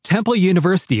Temple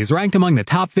University is ranked among the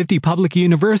top 50 public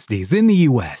universities in the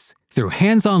U.S. Through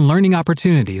hands-on learning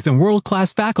opportunities and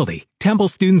world-class faculty, Temple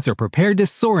students are prepared to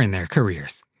soar in their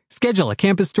careers. Schedule a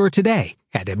campus tour today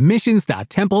at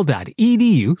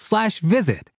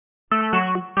admissions.temple.edu/visit.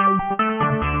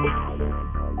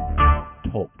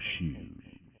 Talk shoes.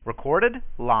 Recorded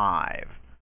live.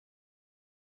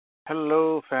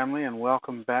 Hello, family, and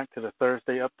welcome back to the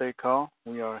Thursday update call.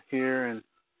 We are here and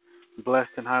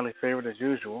blessed and highly favored as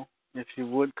usual. If you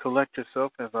would collect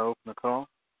yourself as I open the call.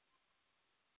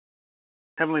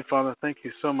 Heavenly Father, thank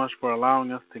you so much for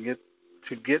allowing us to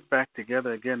get back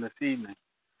together again this evening.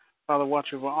 Father,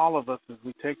 watch over all of us as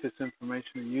we take this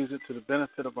information and use it to the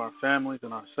benefit of our families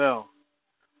and ourselves.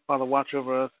 Father, watch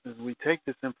over us as we take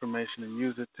this information and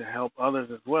use it to help others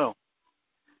as well.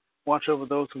 Watch over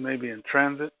those who may be in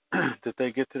transit, that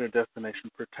they get to their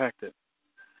destination protected.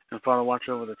 And Father, watch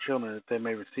over the children that they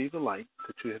may receive the light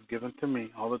that you have given to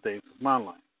me all the days of my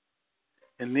life.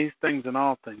 In these things and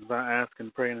all things, I ask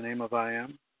and pray in the name of I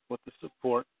Am, with the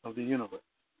support of the universe.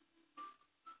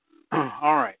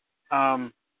 All right.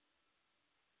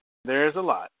 There's a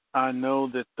lot. I know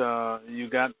that you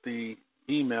got the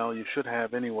email, you should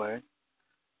have anyway,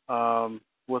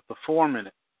 with the form in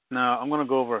it. Now, I'm going to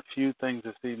go over a few things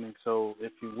this evening, so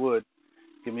if you would,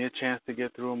 give me a chance to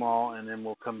get through them all, and then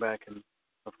we'll come back and,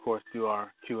 of course, do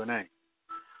our Q&A.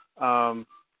 I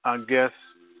guess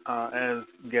as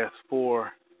guest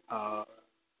 4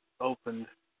 opened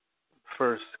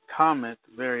first comment,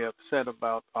 very upset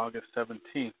about August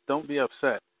 17th. Don't be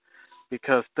upset,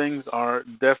 because things are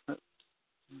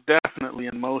definitely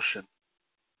in motion.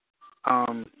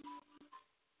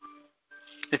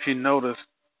 If you notice,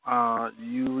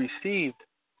 you received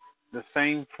the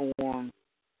same form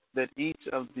that each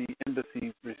of the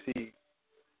embassies received.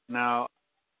 Now,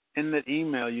 in that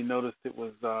email, you noticed it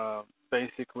was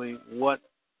basically what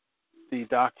the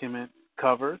document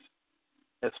covers,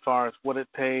 as far as what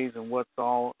it pays and what's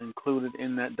all included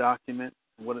in that document,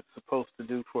 what it's supposed to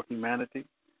do for humanity.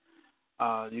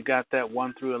 You got that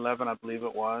 1 through 11, I believe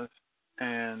it was,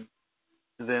 and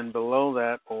then below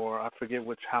that, or I forget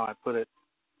how I put it,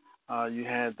 you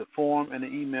had the form and the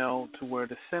email to where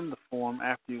to send the form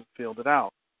after you filled it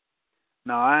out.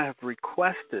 Now, I have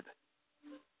requested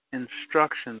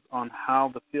instructions on how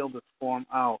to fill this form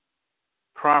out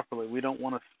properly. We don't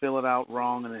want to fill it out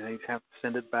wrong and then you have to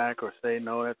send it back or say,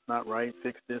 no, that's not right,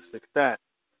 fix this, fix that.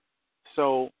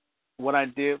 So what I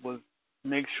did was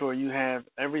make sure you have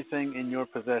everything in your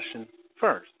possession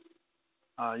first.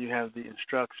 You have the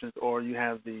instructions, or you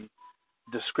have the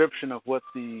description of what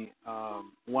the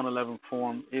 111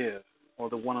 form is, or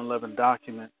the 111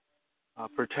 document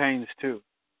pertains to.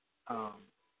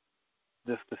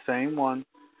 This is the same one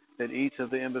that each of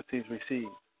the embassies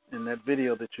received in that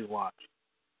video that you watched.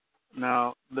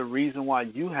 Now, the reason why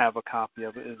you have a copy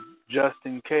of it is just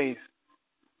in case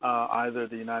either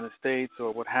the United States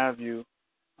or what have you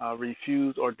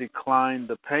refuse or decline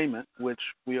the payment, which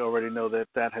we already know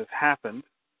that has happened,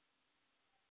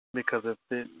 because if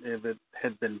it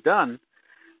had been done,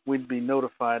 we'd be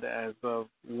notified as of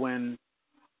when,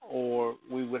 or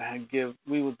we would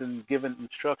been given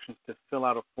instructions to fill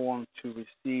out a form to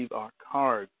receive our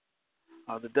card,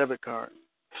 the debit card.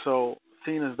 So,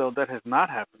 seeing as though that has not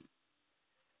happened,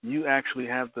 you actually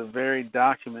have the very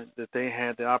document that they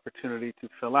had the opportunity to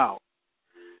fill out.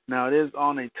 Now, it is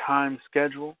on a time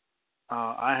schedule.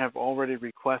 I have already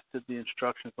requested the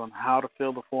instructions on how to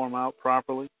fill the form out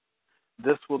properly.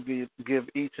 This will give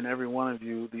each and every one of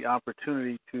you the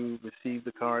opportunity to receive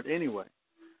the card anyway.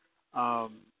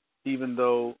 Even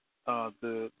though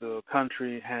the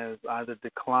country has either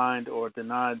declined or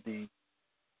denied the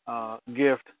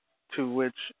gift to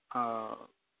which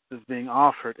is being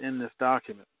offered in this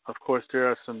document. Of course, there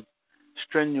are some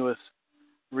strenuous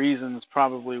reasons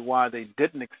probably why they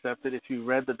didn't accept it. If you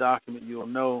read the document, you'll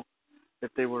know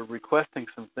that they were requesting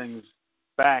some things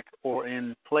back or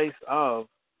in place of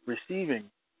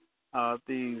receiving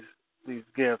these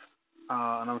gifts.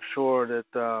 And I'm sure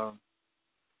that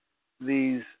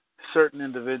these certain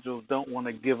individuals don't want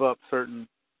to give up certain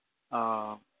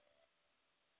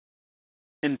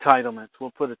entitlements.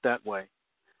 We'll put it that way.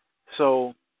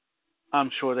 So I'm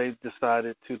sure they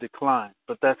decided to decline.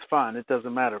 But that's fine. It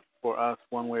doesn't matter for us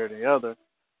one way or the other,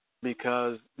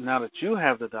 because now that you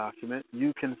have the document,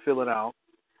 you can fill it out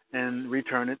and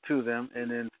return it to them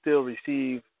and then still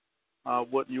receive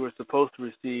what you were supposed to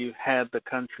receive had the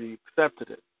country accepted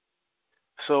it.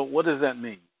 So what does that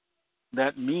mean?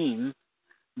 That means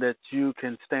that you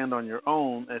can stand on your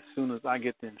own as soon as I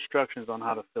get the instructions on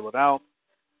how to fill it out.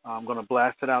 I'm going to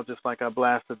blast it out just like I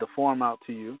blasted the form out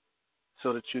to you,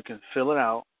 so that you can fill it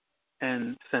out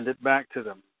and send it back to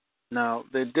them. Now,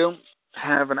 they don't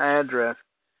have an address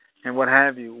and what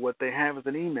have you. What they have is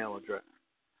an email address.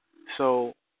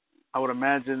 So I would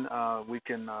imagine we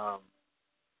can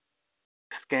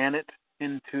scan it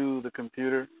into the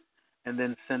computer and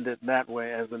then send it that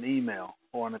way as an email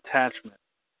or an attachment.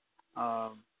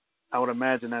 I would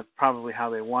imagine that's probably how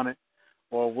they want it,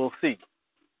 or we'll see.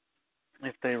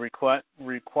 If they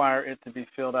require it to be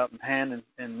filled out in hand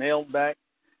and mailed back,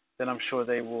 then I'm sure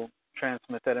they will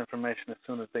transmit that information as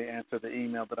soon as they answer the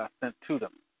email that I sent to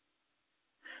them.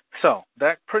 So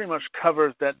that pretty much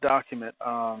covers that document.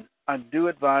 I do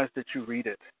advise that you read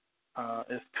it.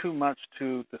 It's too much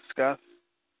to discuss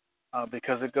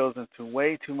because it goes into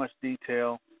way too much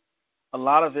detail. A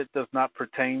lot of it does not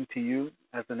pertain to you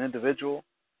as an individual,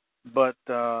 but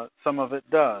some of it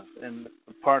does. And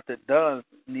the part that does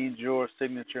needs your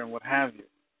signature and what have you.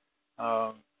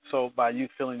 So by you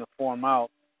filling the form out,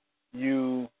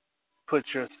 you put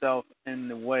yourself in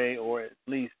the way, or at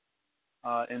least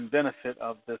in benefit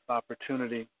of this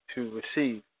opportunity to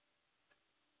receive.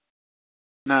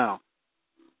 Now,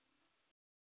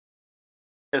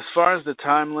 as far as the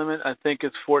time limit, I think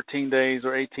it's 14 days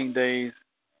or 18 days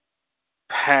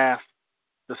past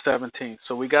the 17th.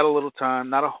 So we got a little time,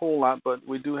 not a whole lot, but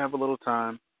we do have a little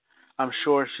time. I'm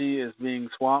sure she is being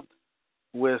swamped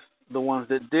with the ones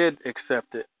that did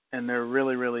accept it, and they're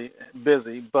really, really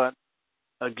busy. But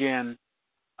again,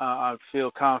 I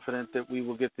feel confident that we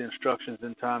will get the instructions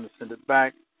in time to send it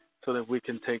back so that we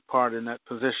can take part in that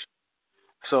position.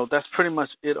 So that's pretty much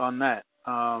it on that.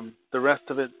 The rest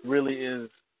of it really is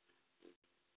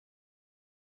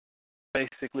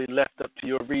basically left up to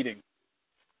your reading.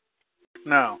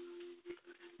 Now,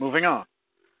 moving on.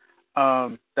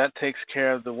 That takes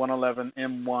care of the 111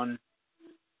 M1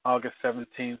 August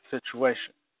 17th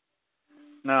situation.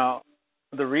 Now,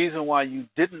 the reason why you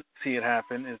didn't see it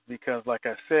happen is because, like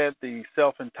I said, the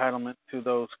self-entitlement to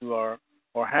those who are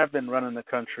or have been running the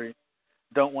country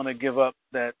don't want to give up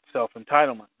that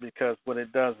self-entitlement, because what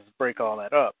it does is break all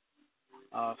that up.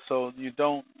 So you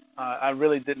don't, I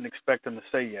really didn't expect them to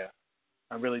say yes.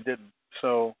 I really didn't.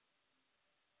 So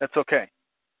that's okay.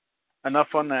 Enough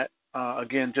on that.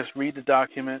 Again, just read the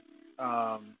document.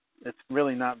 It's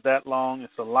really not that long.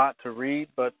 It's a lot to read,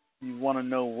 but you want to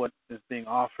know what is being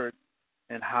offered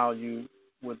and how you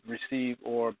would receive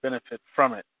or benefit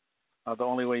from it. The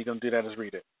only way you're going to do that is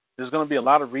read it. There's going to be a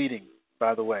lot of reading,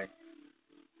 by the way.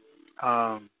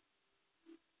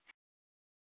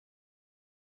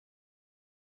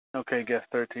 Okay, guest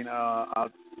 13.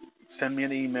 I'll send me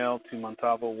an email to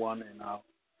Muntavo1, and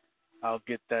I'll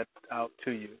get that out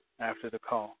to you after the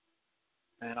call.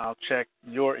 And I'll check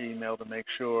your email to make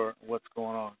sure what's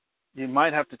going on. You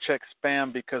might have to check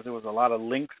spam because there was a lot of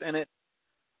links in it,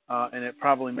 and it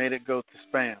probably made it go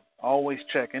to spam. Always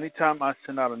check. Anytime I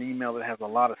send out an email that has a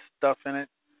lot of stuff in it,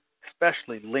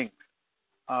 especially links,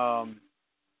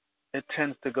 it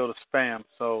tends to go to spam.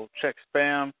 So check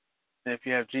spam, and if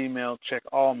you have Gmail, check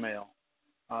all mail.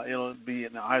 It'll be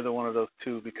in either one of those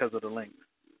two because of the links.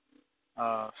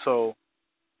 So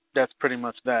that's pretty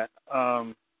much that.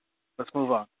 Let's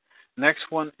move on. Next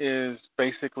one is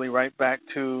basically right back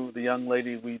to the young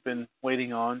lady we've been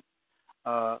waiting on,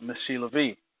 Miss Sheila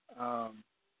V. I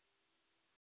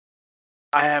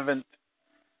haven't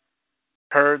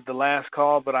heard the last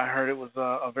call, but I heard it was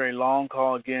a very long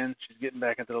call again. She's getting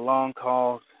back into the long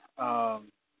calls.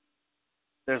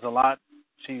 There's a lot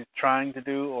she's trying to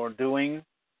do or doing.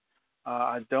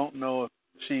 I don't know if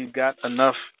she got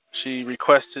enough. She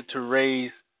requested to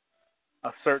raise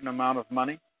a certain amount of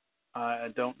money. I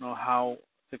don't know how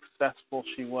successful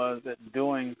she was at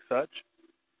doing such.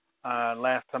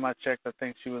 Last time I checked, I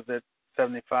think she was at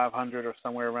 $7,500 or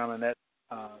somewhere around in that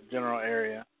general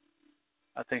area.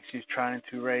 I think she's trying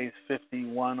to raise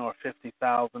 $51,000 or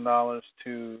 $50,000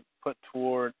 to put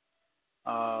toward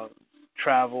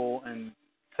travel and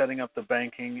setting up the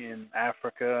banking in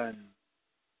Africa and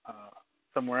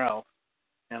somewhere else,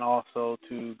 and also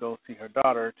to go see her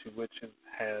daughter, to which has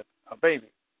had a baby.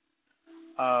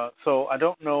 So I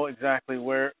don't know exactly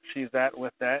where she's at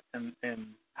with that and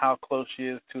how close she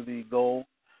is to the goal,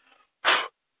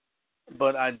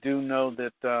 but I do know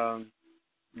that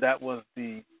that was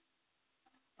the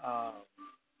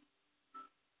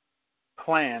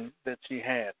plan that she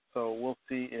had. So we'll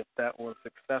see if that was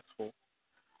successful,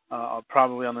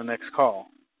 probably on the next call.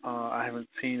 I haven't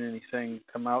seen anything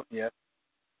come out yet.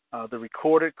 The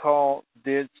recorded call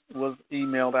was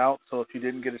emailed out, so if you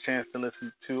didn't get a chance to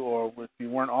listen to, or if you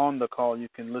weren't on the call, you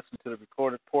can listen to the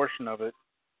recorded portion of it.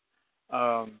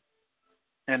 And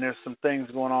there's some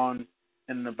things going on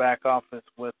in the back office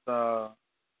with De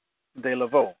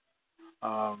Laveau.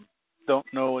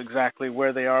 don't know exactly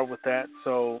where they are with that,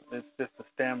 so it's just a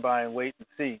stand by and wait and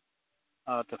see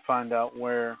to find out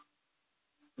where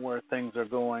things are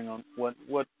going on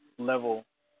what level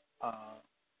uh,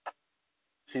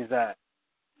 she's at.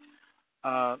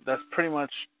 That's pretty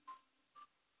much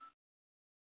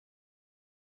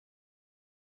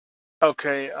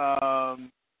okay.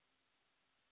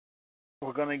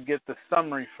 We're going to get the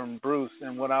summary from Bruce,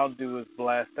 and what I'll do is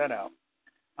blast that out.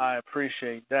 I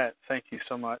appreciate that. Thank you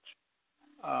so much.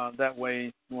 That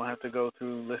way, you won't have to go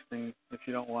through listening if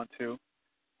you don't want to.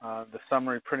 The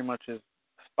summary pretty much is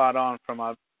spot on from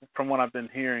what I've been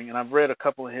hearing, and I've read a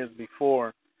couple of his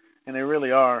before, and they really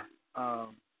are.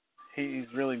 He's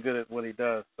really good at what he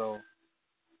does. So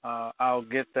I'll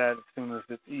get that as soon as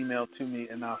it's emailed to me,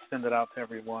 and I'll send it out to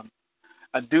everyone.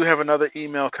 I do have another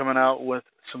email coming out with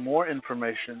some more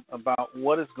information about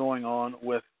what is going on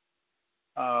with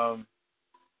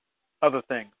other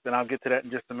things. Then I'll get to that in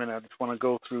just a minute. I just want to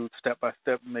go through step by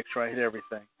step and make sure I hit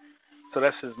everything. So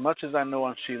that's as much as I know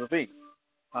on Sheila V.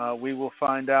 We will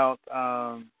find out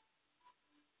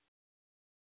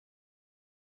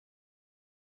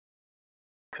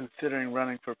considering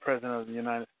running for president of the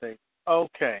United States.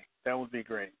 Okay, that would be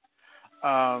great.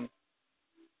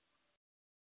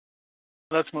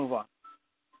 Let's move on.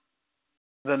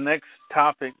 The next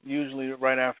topic, usually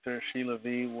right after Sheila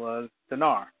V, was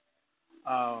dinar.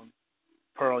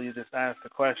 Pearl, you just asked a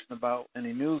question about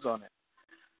any news on it.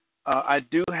 I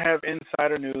do have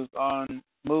insider news on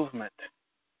movement.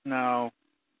 Now,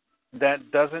 that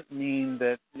doesn't mean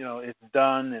that it's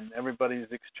done and everybody's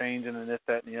exchanging and this,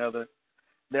 that, and the other.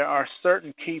 There are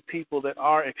certain key people that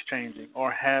are exchanging or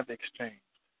have exchanged.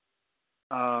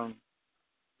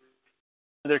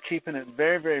 They're keeping it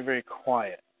very, very, very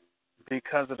quiet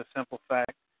because of the simple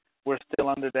fact we're still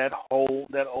under that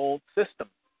old system.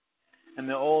 And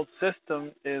the old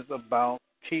system is about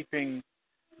keeping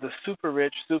the super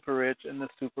rich, and the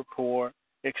super poor,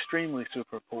 extremely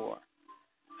super poor.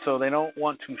 So they don't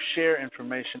want to share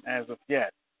information as of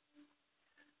yet.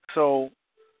 So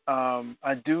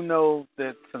I do know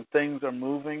that some things are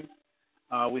moving.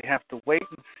 We have to wait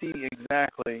and see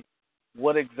exactly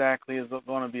what exactly is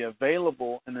going to be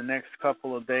available in the next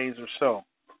couple of days or so.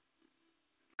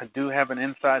 I do have an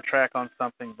inside track on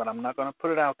something, but I'm not going to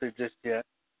put it out there just yet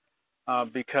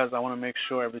because I want to make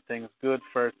sure everything's good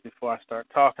first before I start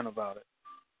talking about it.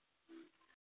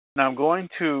 Now I'm going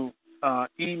to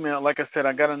email, like I said,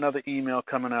 I got another email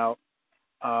coming out.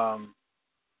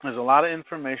 There's a lot of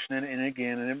information in it, and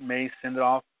again, and it may send it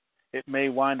off. It may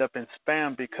wind up in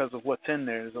spam because of what's in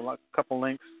there. There's a couple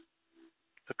links,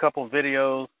 a couple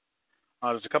videos,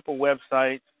 there's a couple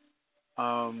websites.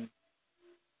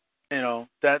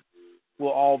 That will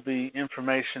all be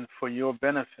information for your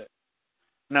benefit.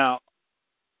 Now,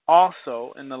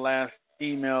 also in the last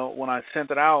email, when I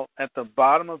sent it out, at the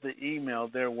bottom of the email,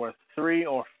 there were 3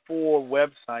 or 4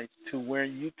 websites to where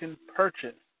you can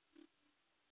purchase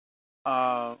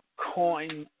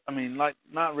coin. I mean, like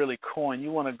not really coin.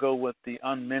 You want to go with the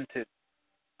unminted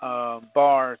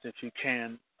bars if you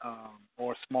can,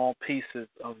 or small pieces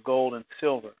of gold and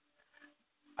silver.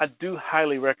 I do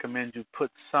highly recommend you put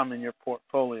some in your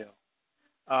portfolio.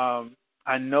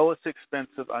 I know it's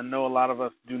expensive. I know a lot of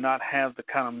us do not have the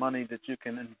kind of money that you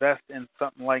can invest in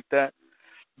something like that.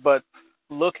 But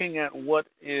looking at what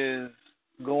is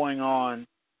going on,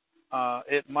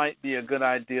 it might be a good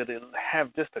idea to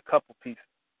have just a couple pieces.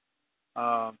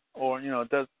 I'm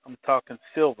talking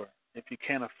silver. If you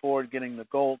can't afford getting the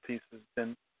gold pieces,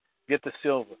 then get the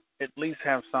silver. At least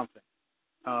have something.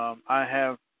 I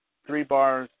have 3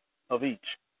 bars of each,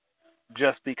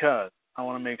 just because I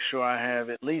want to make sure I have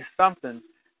at least something,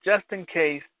 just in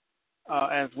case,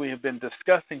 as we have been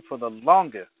discussing for the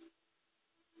longest,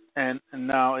 and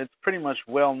now it's pretty much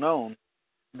well known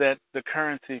that the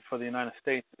currency for the United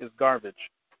States is garbage.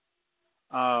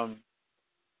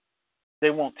 They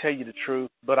won't tell you the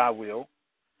truth, but I will.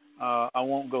 I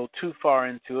won't go too far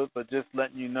into it, but just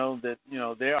letting you know that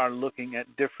they are looking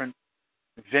at different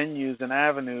venues and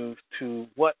avenues to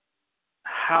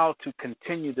how to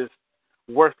continue this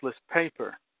worthless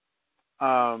paper.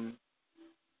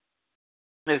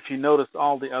 If you notice,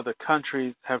 all the other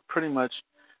countries have pretty much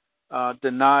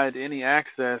denied any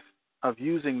access of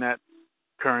using that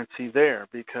currency there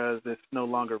because it's no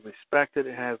longer respected,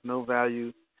 it has no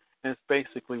value, and it's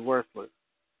basically worthless.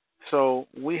 So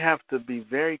we have to be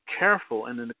very careful,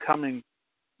 and in the coming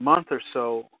month or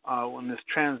so, when this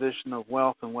transition of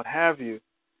wealth and what have you,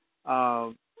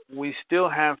 we still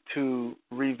have to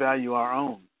revalue our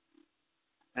own.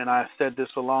 And I said this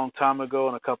a long time ago,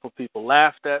 and a couple of people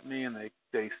laughed at me, and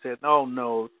they said, oh,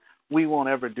 no, we won't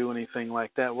ever do anything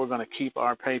like that. We're going to keep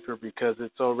our paper because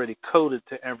it's already coded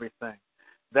to everything.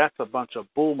 That's a bunch of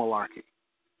bull malarkey,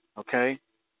 okay?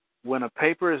 When a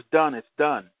paper is done, it's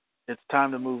done. It's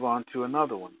time to move on to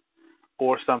another one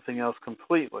or something else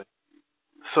completely.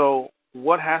 So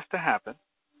what has to happen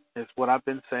is what I've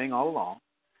been saying all along,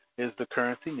 is the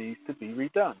currency needs to be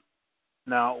redone.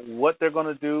 Now, what they're going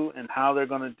to do and how they're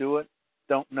going to do it,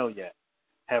 don't know yet.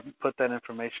 Haven't put that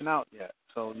information out yet.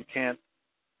 So you can't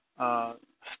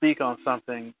speak on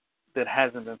something that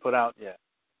hasn't been put out yet.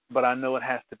 But I know it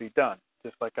has to be done,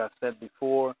 just like I said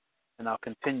before, and I'll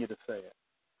continue to say it.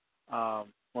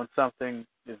 When something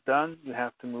is done, you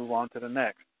have to move on to the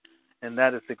next. And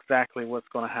that is exactly what's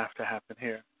going to happen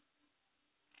here.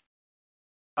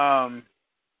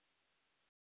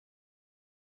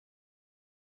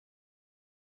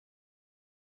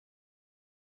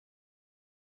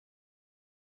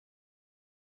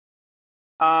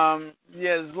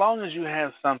 Yeah, as long as you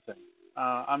have something.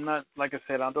 I'm not, like I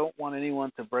said, I don't want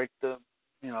anyone to break the,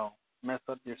 mess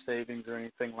up your savings or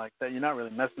anything like that. You're not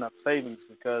really messing up savings,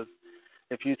 because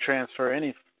if you transfer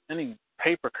any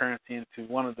paper currency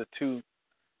into one of the two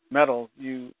metals,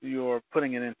 you're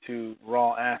putting it into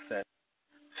raw assets.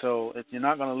 So you're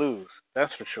not going to lose.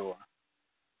 That's for sure.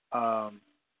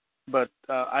 But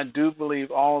I do believe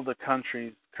all the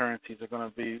countries' currencies are going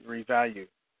to be revalued,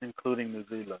 including New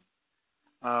Zealand.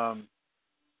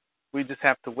 We just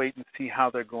have to wait and see how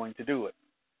they're going to do it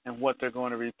and what they're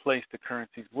going to replace the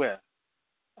currencies with.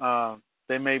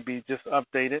 They may be just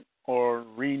updated or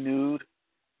renewed.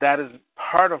 That is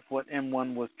part of what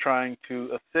M1 was trying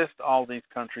to assist all these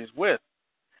countries with.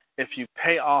 If you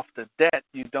pay off the debt,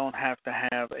 you don't have to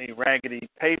have a raggedy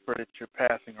paper that you're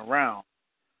passing around.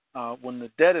 When the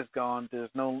debt is gone, there's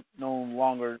no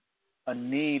longer a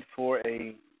need for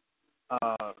a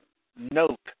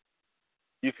note.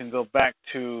 You can go back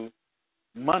to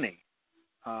money,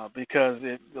 because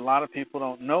a lot of people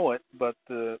don't know it, but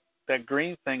that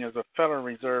green thing is a Federal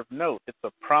Reserve note. It's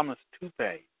a promise to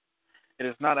pay. It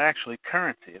is not actually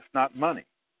currency. It's not money.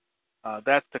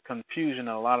 That's the confusion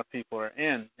that a lot of people are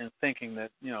in thinking that,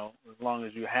 as long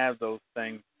as you have those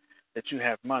things, that you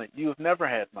have money. You have never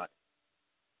had money,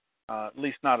 at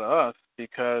least not us,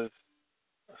 because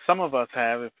some of us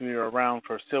have if we were around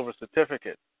for silver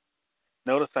certificate.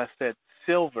 Notice I said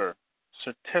silver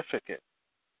certificate.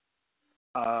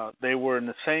 They were in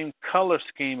the same color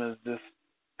scheme as this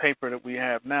paper that we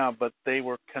have now, but they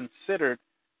were considered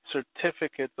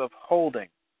certificates of holding.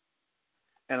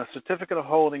 And a certificate of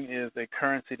holding is a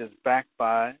currency that's backed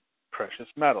by precious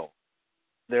metal.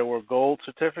 There were gold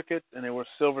certificates and there were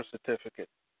silver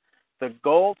certificates. The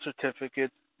gold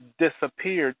certificates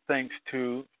disappeared thanks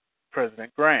to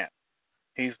President Grant.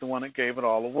 He's the one that gave it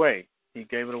all away. He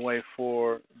gave it away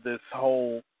for this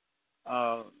whole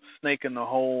snake in the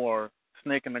hole or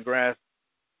snake in the grass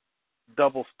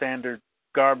double standard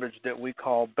garbage that we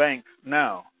call banks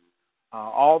now.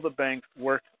 All the banks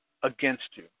work against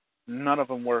you. None of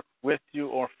them work with you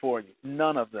or for you.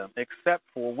 None of them, except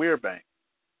for Weir Bank.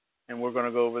 And we're going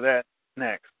to go over that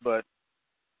next. But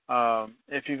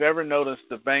if you've ever noticed,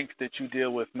 the banks that you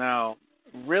deal with now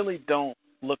really don't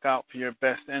look out for your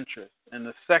best interest. And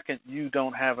the second you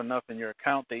don't have enough in your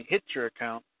account, they hit your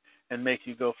account and make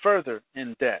you go further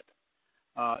in debt.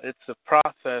 It's a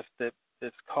process that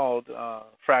is called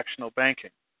fractional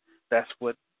banking. That's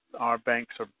what our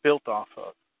banks are built off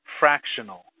of.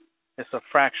 Fractional. It's a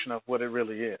fraction of what it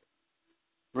really is.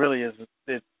 Really is,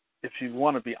 if you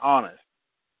want to be honest,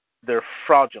 they're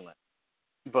fraudulent.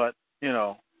 But,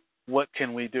 what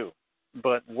can we do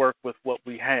but work with what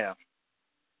we have?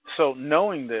 So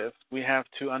knowing this, we have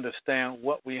to understand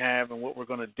what we have and what we're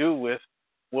going to do with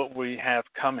what we have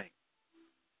coming.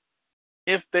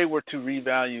 If they were to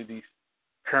revalue these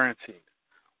currencies,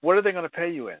 what are they going to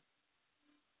pay you in?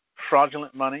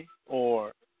 Fraudulent money,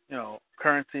 or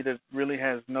currency that really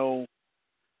has no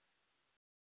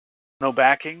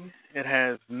backing? It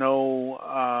has no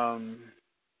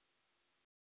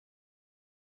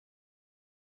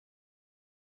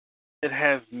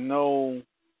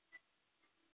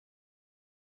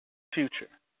future.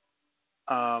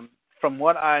 From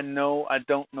what I know, I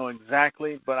don't know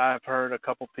exactly, but I've heard a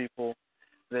couple people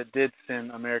that did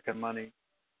send American money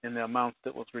in the amounts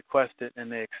that was requested,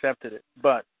 and they accepted it.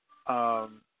 But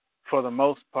for the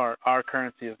most part, our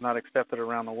currency is not accepted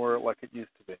around the world like it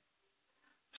used to be.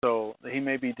 So he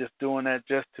may be just doing that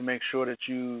just to make sure that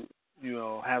you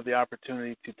have the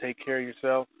opportunity to take care of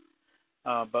yourself.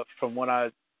 But from what I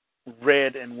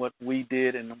read and what we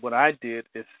did and what I did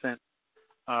is sent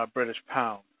British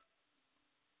pounds.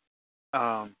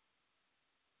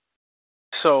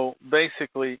 So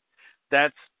basically,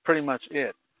 that's pretty much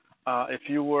it. If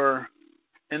you were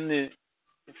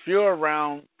if you're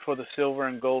around for the silver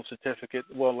and gold certificate,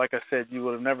 well, like I said, you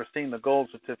would have never seen the gold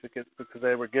certificates because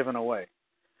they were given away.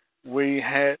 We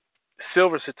had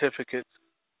silver certificates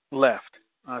left.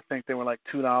 I think they were like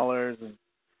 $2, and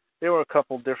there were a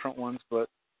couple different ones, but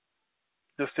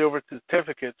the silver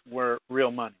certificates were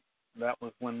real money. That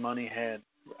was when money had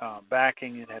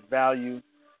backing, it had value,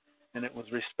 and it was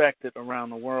respected around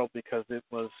the world because it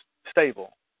was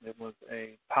stable. It was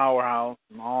a powerhouse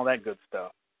and all that good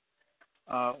stuff.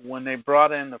 When they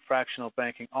brought in the fractional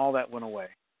banking, all that went away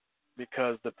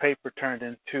because the paper turned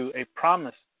into a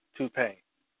promise to pay.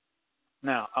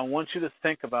 Now, I want you to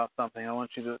think about something. I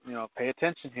want you to, pay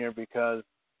attention here because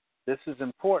this is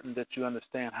important that you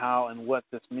understand how and what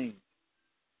this means.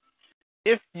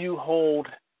 If you hold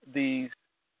these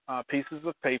pieces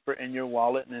of paper in your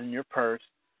wallet and in your purse,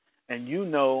 and you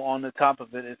know on the top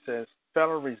of it, it says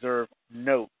Federal Reserve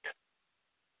Note,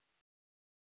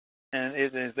 and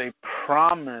it is a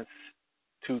promise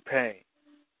to pay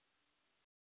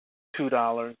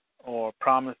 $2 or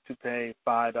promise to pay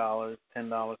 $5, $10,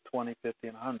 $20, $50,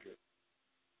 and $100.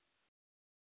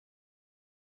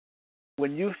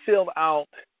 When you filled out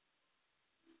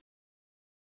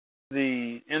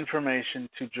the information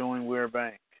to join Weir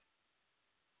Bank,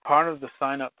 part of the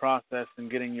sign-up process and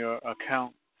getting your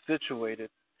account situated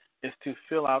is to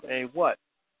fill out a what?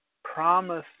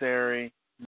 Promissory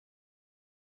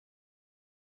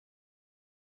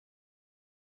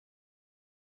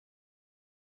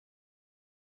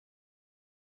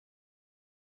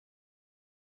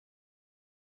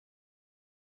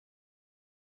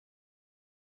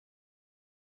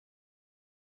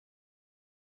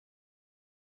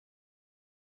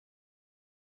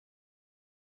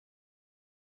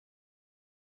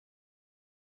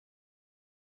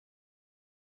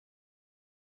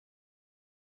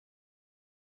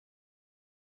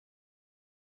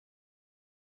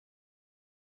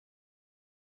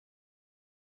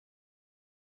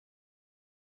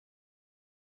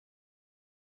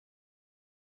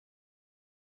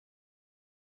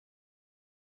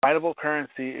writable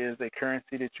currency is a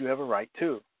currency that you have a right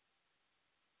to.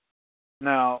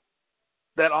 Now,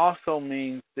 that also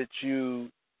means that you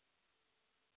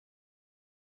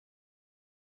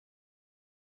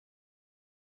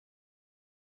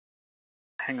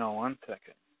hang on one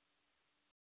second.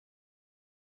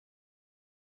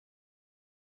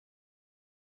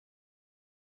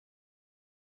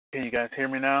 Can you guys hear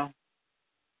me now?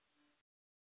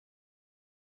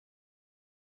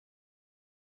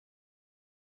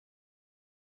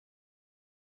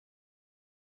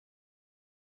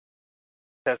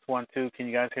 Test 1, 2. Can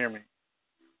you guys hear me?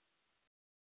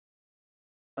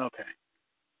 Okay.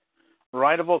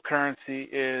 Writable currency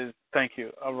is, thank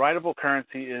you. A writable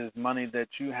currency is money that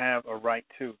you have a right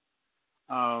to.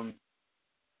 I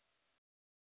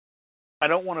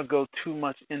don't want to go too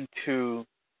much into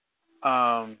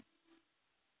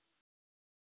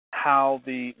how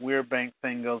the Weir Bank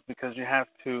thing goes because you have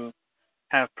to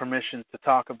have permission to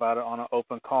talk about it on an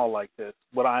open call like this.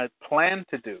 What I plan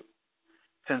to do,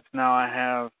 since now I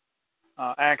have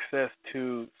access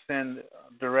to send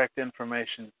direct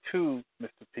information to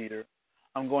Mr. Peter,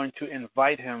 I'm going to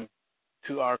invite him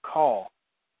to our call.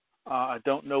 I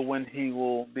don't know when he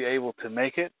will be able to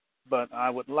make it, but I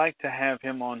would like to have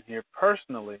him on here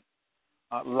personally,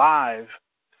 live,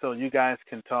 so you guys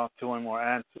can talk to him or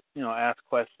ask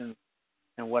questions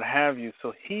and what have you,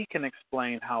 so he can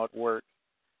explain how it works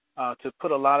to put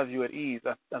a lot of you at ease.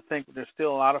 I think there's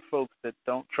still a lot of folks that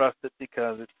don't trust it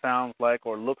because it sounds like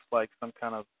or looks like some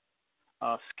kind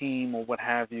of scheme or what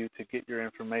have you to get your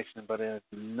information, but it is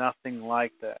nothing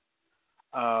like that.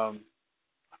 Of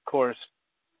course,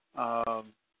 I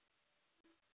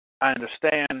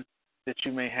understand that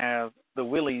you may have the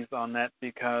willies on that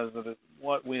because of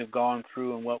what we have gone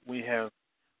through and what we have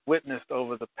witnessed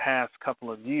over the past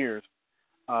couple of years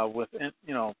with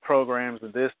programs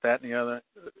and this, that, and the other.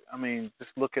 I mean,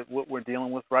 just look at what we're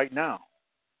dealing with right now.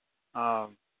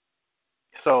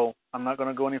 So I'm not going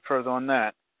to go any further on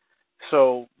that.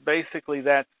 So basically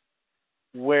that's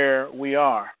where we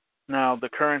are. Now, the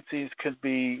currencies could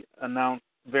be announced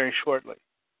very shortly.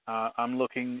 I'm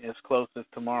looking as close as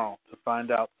tomorrow to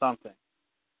find out something.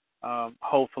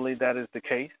 Hopefully that is the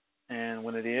case, and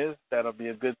when it is, that'll be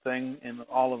a good thing, and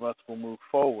all of us will move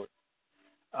forward.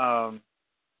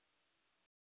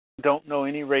 Don't know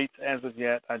any rates as of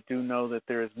yet. I do know that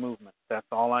there is movement. That's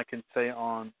all I can say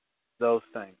on those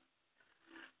things.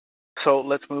 So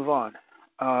let's move on.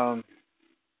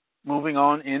 Moving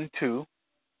on into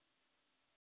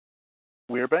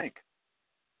Weir Bank.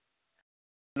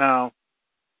 Now,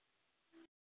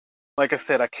 like I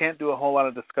said, I can't do a whole lot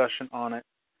of discussion on it,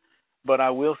 but I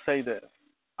will say this.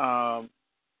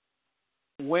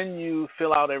 When you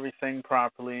fill out everything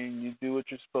properly and you do what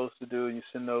you're supposed to do, you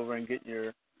send over and get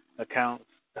your accounts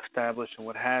established and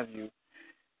what have you,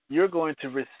 you're going to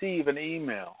receive an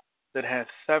email that has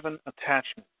 7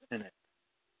 attachments in it.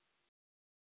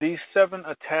 These 7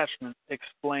 attachments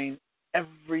explain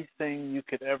everything you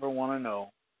could ever want to know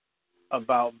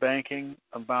about banking,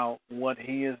 about what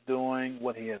he is doing,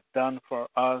 what he has done for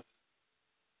us,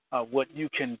 what you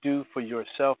can do for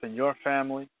yourself and your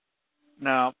family.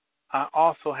 Now, I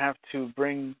also have to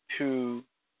bring to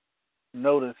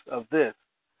notice of this.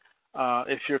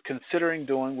 If you're considering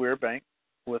doing Weir Bank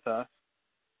with us,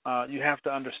 you have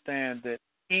to understand that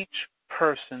each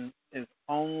person is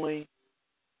only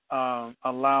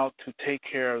allowed to take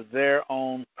care of their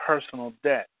own personal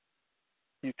debt.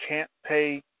 You can't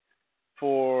pay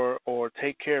for or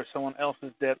take care of someone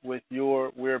else's debt with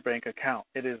your Weir Bank account.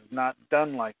 It is not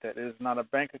done like that. It is not a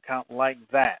bank account like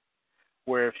that,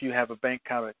 where if you have a bank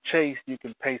account at Chase, you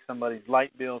can pay somebody's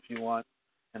light bill if you want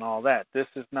and all that. This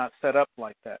is not set up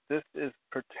like that. This is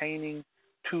pertaining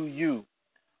to you.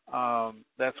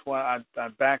 That's why I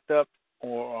backed up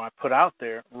or I put out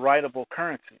there writable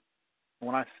currency.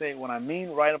 When I mean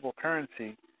writable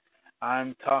currency,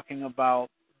 I'm talking about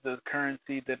the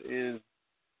currency that is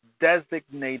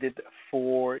designated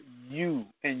for you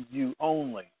and you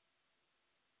only.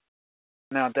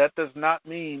 Now, that does not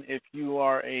mean if you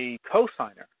are a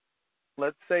cosigner.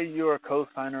 Let's say you're a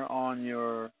cosigner on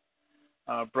your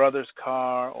brother's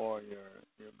car or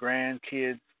your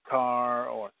grandkid's car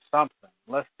or something.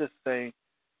 Let's just say,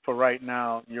 for right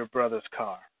now, your brother's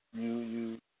car.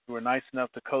 You were nice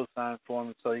enough to cosign for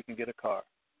him so he can get a car.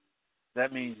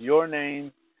 That means your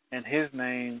name and his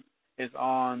name is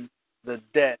on the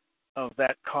debt of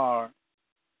that car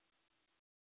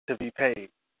to be paid.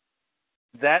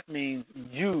 That means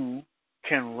you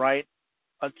can write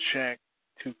a check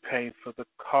to pay for the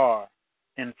car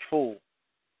in full.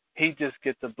 He just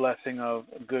gets a blessing of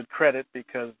good credit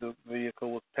because the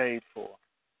vehicle was paid for.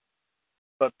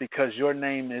 But because your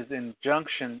name is in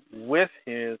junction with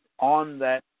his on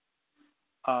that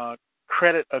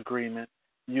credit agreement,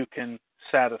 you can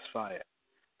satisfy it.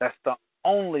 That's the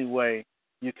only way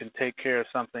you can take care of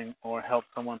something or help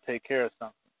someone take care of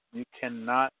something. You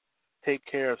cannot take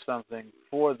care of something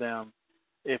for them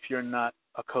if you're not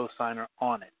a cosigner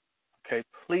on it. Okay,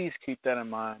 please keep that in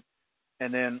mind.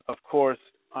 And then, of course,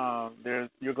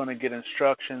 you're going to get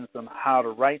instructions on how to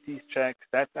write these checks.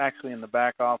 That's actually in the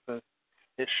back office.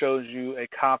 It shows you a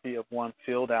copy of one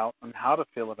filled out and how to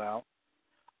fill it out.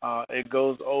 It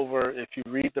goes over, if you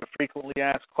read the frequently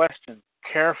asked questions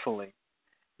carefully,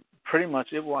 pretty much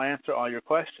it will answer all your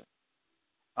questions.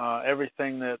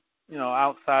 Everything that,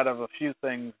 outside of a few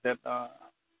things that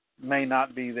may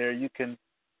not be there, you can,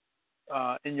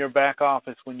 in your back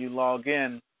office when you log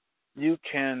in, you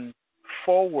can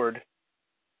forward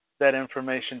that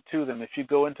information to them. If you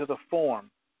go into the form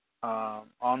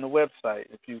on the website,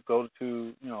 if you go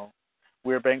to,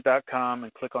 weirbank.com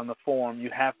and click on the form, you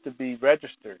have to be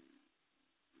registered.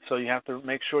 So you have to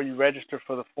make sure you register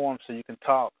for the form so you can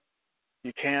talk.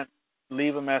 You can't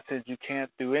leave a message. You can't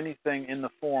do anything in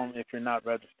the form if you're not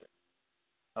registered.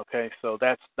 Okay, so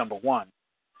that's number one.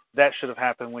 That should have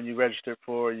happened when you registered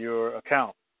for your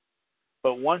account.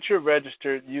 But once you're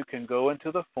registered, you can go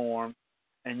into the form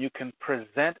and you can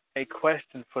present a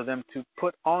question for them to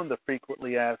put on the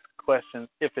frequently asked questions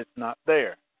if it's not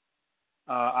there.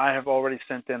 I have already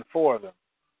sent in 4 of them,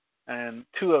 and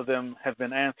 2 of them have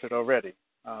been answered already.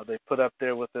 They put up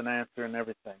there with an answer and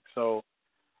everything. So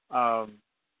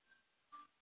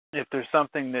if there's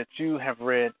something that you have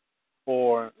read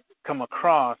or come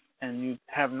across and you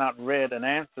have not read an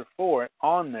answer for it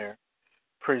on there,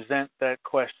 present that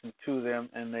question to them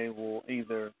and they will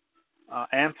either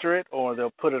answer it or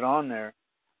they'll put it on there.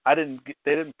 They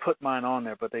didn't put mine on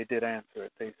there, but they did answer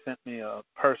it. They sent me a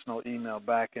personal email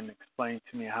back and explained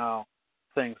to me how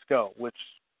things go, which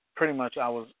pretty much I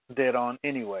was dead on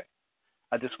anyway.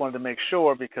 I just wanted to make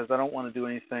sure because I don't want to do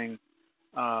anything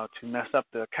to mess up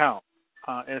the account.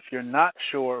 If you're not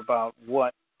sure about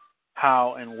what,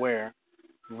 how, and where,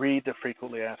 read the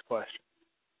frequently asked questions.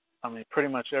 I mean, pretty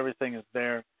much everything is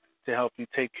there to help you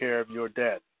take care of your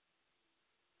debt.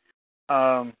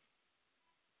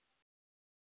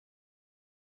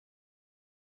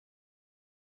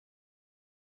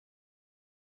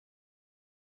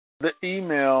 The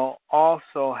email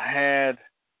also had,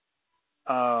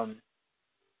 the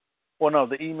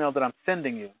email that I'm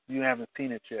sending you, you haven't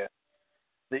seen it yet.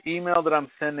 The email that I'm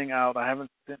sending out, I haven't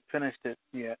finished it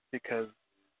yet because,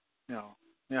 you know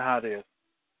how it is.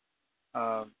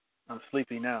 I'm I'm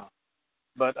sleepy now.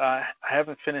 But I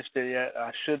haven't finished it yet.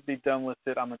 I should be done with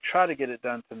it. I'm going to try to get it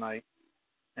done tonight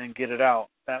and get it out.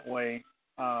 That way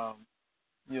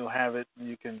you'll have it.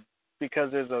 You can,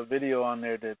 because there's a video on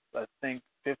there that's, I think,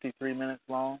 53 minutes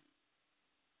long.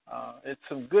 It's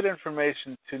some good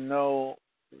information to know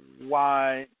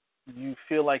why you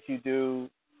feel like you do,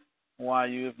 why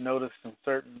you have noticed some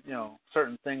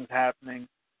certain things happening.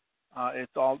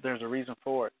 It's all, there's a reason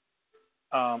for it.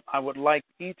 I would like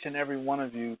each and every one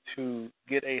of you to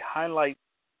get a highlight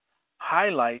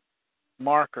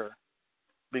marker,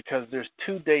 because there's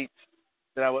 2 dates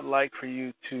that I would like for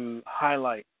you to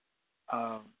highlight.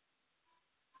 The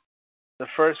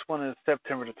first one is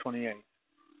September the 28th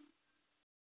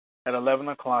at 11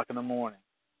 o'clock in the morning.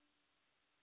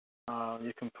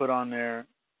 You can put on there,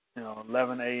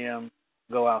 11 a.m.,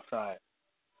 go outside.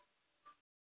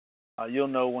 You'll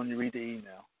know when you read the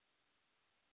email.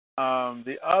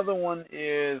 The other one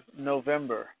is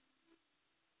November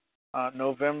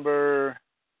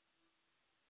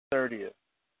 30th.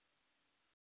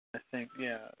 I think,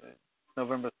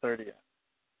 November 30th.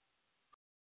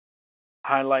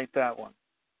 Highlight that one.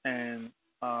 And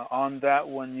on that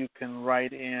one, you can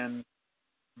write in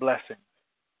blessings.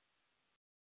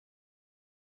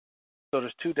 So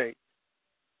there's 2 dates.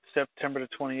 September the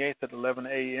 28th at 11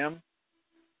 a.m.,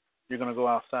 you're going to go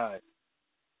outside.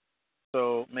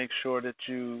 So make sure that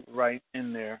you write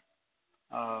in there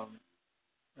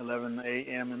 11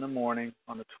 a.m. in the morning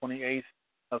on the 28th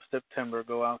of September,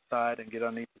 go outside and get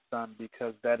underneath the sun,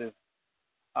 because that is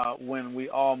when we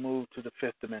all move to the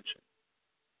 5th dimension.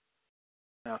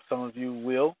 Now, some of you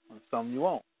will and some you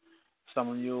won't. Some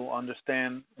of you will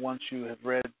understand once you have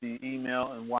read the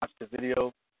email and watched the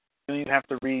video. You don't even have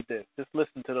to read this. Just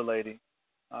listen to the lady.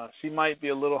 She might be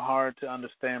a little hard to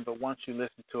understand, but once you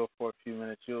listen to her for a few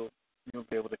minutes, you'll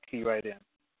be able to key right in.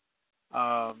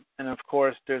 And of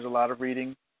course, there's a lot of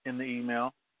reading in the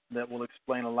email that will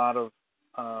explain a lot of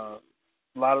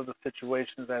the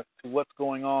situations as to what's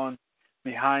going on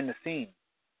behind the scenes.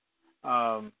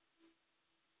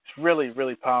 It's really,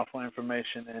 really powerful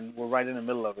information, and we're right in the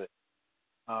middle of it.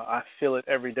 I feel it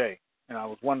every day, and I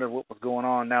was wondering what was going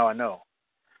on. Now I know.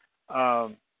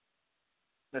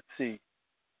 Let's see.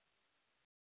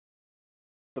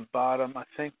 The bottom, I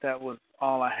think that was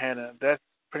all I had. That's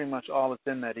pretty much all that's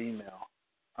in that email.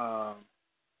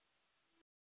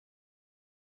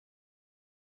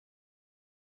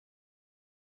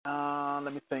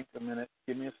 Let me think a minute.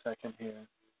 Give me a second here.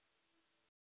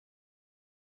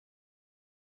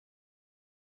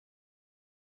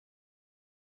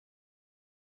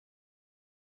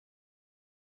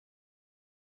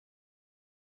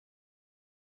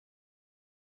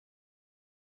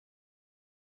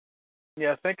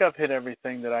 Yeah, I think I've hit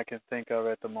everything that I can think of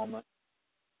at the moment.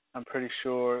 I'm pretty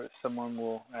sure someone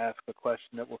will ask a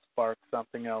question that will spark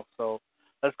something else. So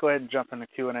let's go ahead and jump into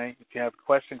Q&A. If you have a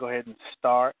question, go ahead and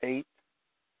 *8.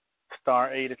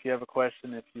 *8 if you have a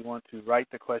question. If you want to write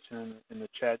the question in the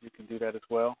chat, you can do that as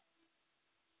well.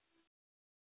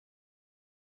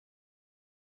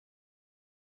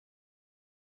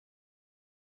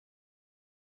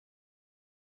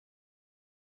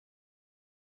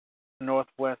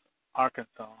 Northwest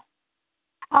Arkansas.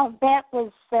 Oh, that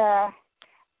was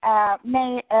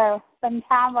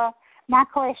Muntavo. My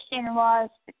question was,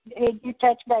 did you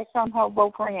touch base on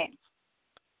Hobo Prince?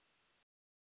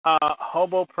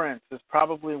 Hobo Prince is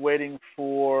probably waiting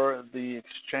for the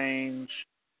exchange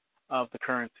of the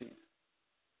currencies,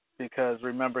 because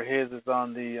remember, his is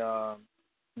on the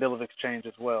bill of exchange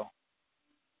as well.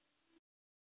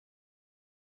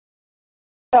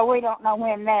 So we don't know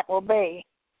when that will be.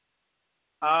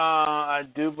 I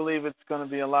do believe it's going to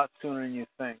be a lot sooner than you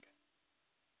think.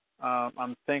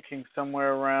 I'm thinking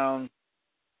somewhere around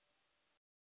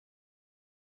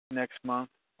next month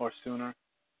or sooner.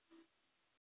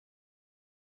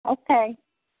 Okay.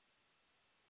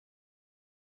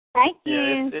 Thank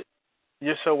you. Yeah,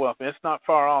 you're so welcome. It's not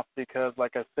far off, because,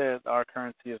 like I said, our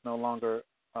currency is no longer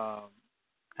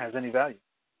has any value.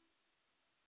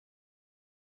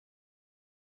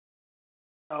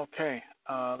 Okay,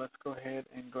 let's go ahead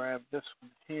and grab this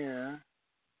one here.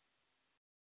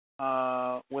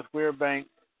 With Weir Bank,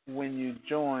 when you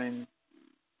join,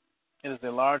 it is a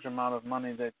large amount of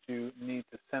money that you need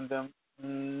to send them.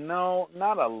 No,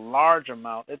 not a large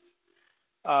amount. It's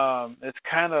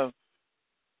kind of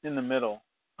in the middle.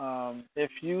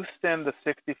 If you send the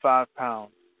 65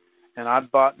 pounds, and I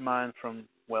bought mine from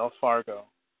Wells Fargo.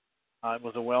 It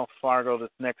was a Wells Fargo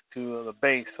that's next to the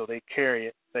base, so they carry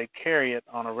it. They carry it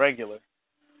on a regular.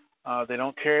 They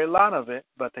don't carry a lot of it,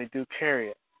 but they do carry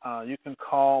it. You can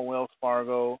call Wells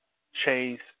Fargo,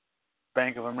 Chase,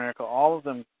 Bank of America, all of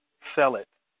them sell it.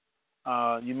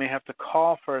 You may have to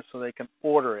call first so they can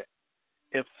order it.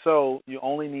 If so, you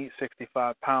only need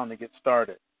 65 pounds to get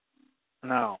started.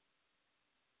 Now,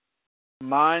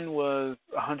 mine was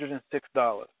 $106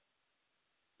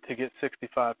 to get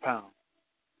 65 pounds.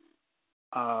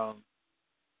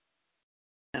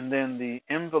 And then the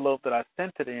envelope that I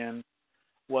sent it in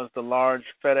was the large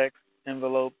FedEx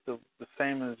envelope, the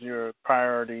same as your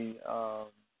priority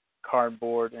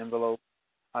cardboard envelope.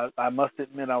 I must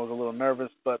admit I was a little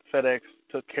nervous, but FedEx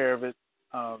took care of it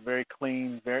very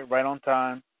clean, right on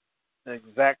time. The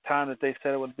exact time that they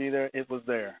said it would be there, it was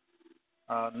there.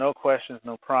 No questions,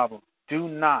 no problem. Do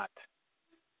not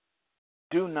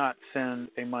send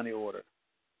a money order.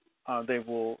 They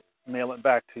will mail it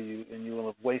back to you, and you will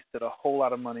have wasted a whole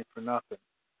lot of money for nothing.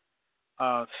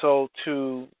 So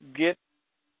to get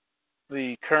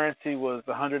the currency was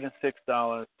 $106.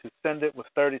 To send it was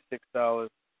 $36.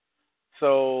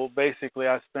 So basically,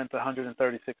 I spent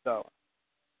 $136.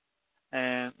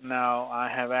 And now I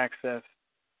have access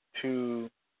to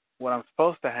what I'm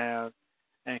supposed to have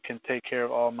and can take care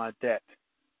of all my debt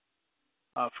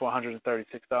for $136.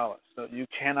 So you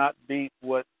cannot beat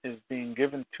what is being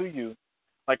given to you.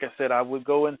 Like I said, I would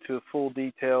go into full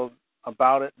details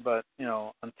about it, but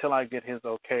until I get his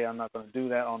okay, I'm not going to do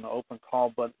that on the open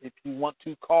call. But if you want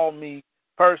to call me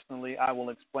personally, I will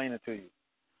explain it to you.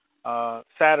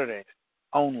 Saturdays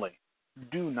only.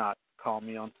 Do not call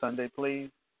me on Sunday, please.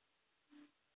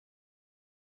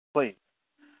 Please.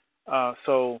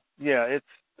 So yeah, it's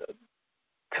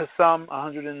to some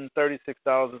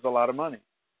 $136 is a lot of money,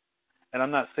 and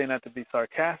I'm not saying that to be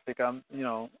sarcastic.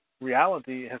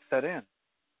 Reality has set in.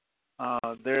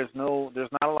 There's not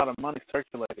a lot of money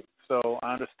circulating, so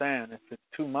I understand if it's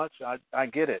too much. I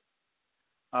get it,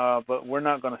 but we're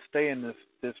not going to stay in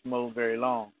this mode very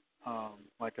long.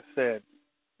 Like I said,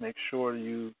 make sure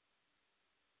you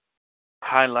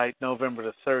highlight November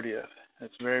the 30th.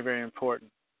 It's very, very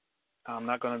important. I'm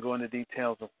not going to go into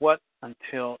details of what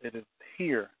until it is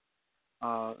here,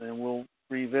 and we'll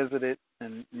revisit it,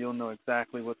 and you'll know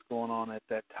exactly what's going on at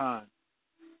that time.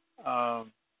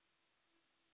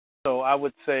 So I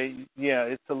would say, yeah,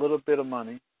 it's a little bit of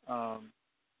money. I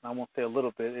won't say a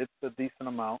little bit. It's a decent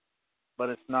amount, but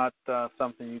it's not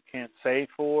something you can't save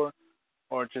for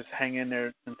or just hang in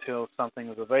there until something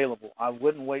is available. I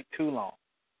wouldn't wait too long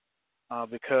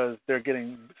because they're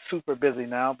getting super busy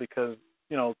now because,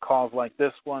 calls like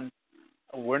this one,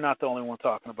 we're not the only one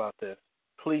talking about this.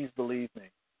 Please believe me,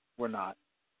 we're not.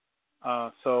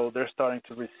 So they're starting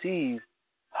to receive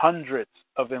hundreds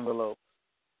of envelopes.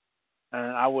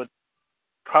 And I would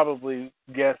probably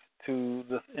guess in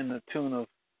the tune of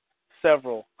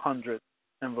several hundred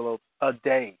envelopes a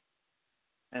day.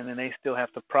 And then they still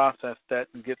have to process that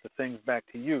and get the things back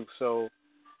to you. So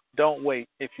don't wait.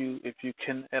 If you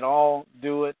can at all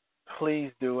do it,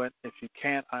 please do it. If you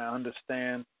can't, I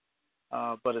understand.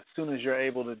 But as soon as you're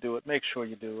able to do it, make sure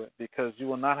you do it, because you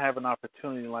will not have an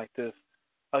opportunity like this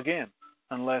again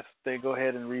unless they go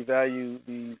ahead and revalue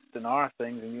these dinar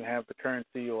things and you have the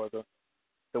currency or the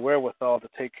wherewithal to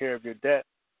take care of your debt.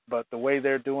 But the way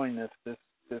they're doing this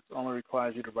only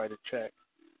requires you to write a check.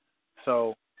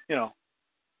 So,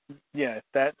 yeah,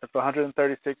 if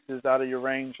 136 is out of your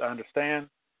range, I understand.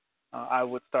 I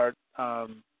would start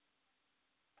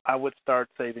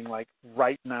saving like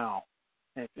right now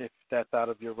if that's out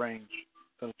of your range,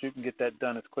 so that you can get that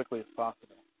done as quickly as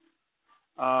possible.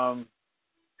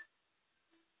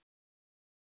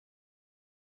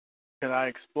 Can I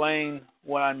explain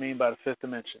what I mean by the fifth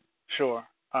dimension? Sure.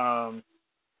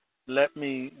 Let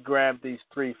me grab these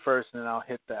three first, and then I'll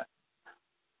hit that.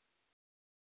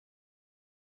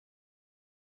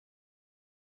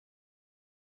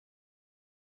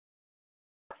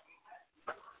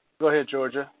 Go ahead,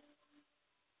 Georgia.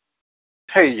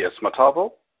 Hey, yes,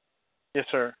 Muntavo? Yes,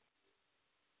 sir.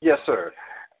 Yes, sir.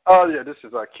 Oh, yeah, this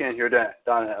is Ken here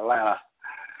down in Atlanta.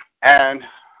 And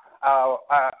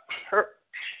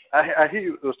I hear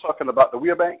you was talking about the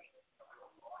wheel bank.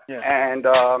 Yeah. And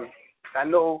I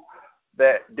know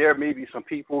that there may be some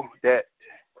people that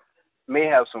may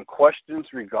have some questions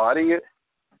regarding it.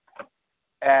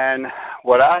 And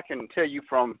what I can tell you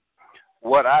from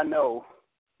what I know,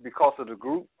 because of the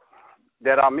group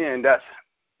that I'm in, that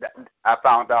I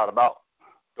found out about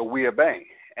the wheel bank.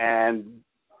 And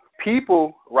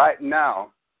people right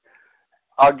now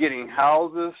are getting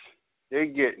houses, they're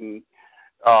getting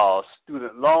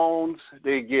student loans,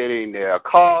 they're getting their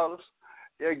cars,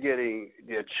 they're getting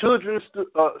their children's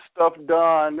stuff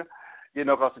done,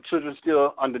 because the children's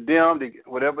still under them.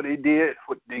 Whatever they did,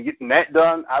 they're getting that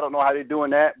done. I don't know how they're doing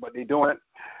that, but they're doing it.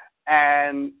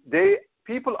 And they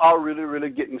people are really, really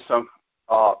getting some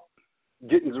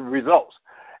results,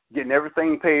 getting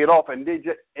everything paid off, and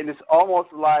it's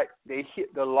almost like they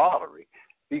hit the lottery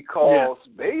because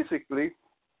basically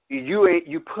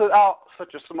you put out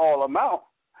such a small amount,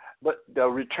 but the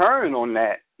return on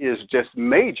that is just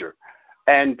major.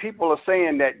 And people are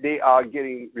saying that they are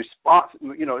getting response,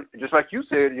 just like you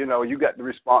said, you got the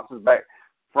responses back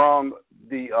from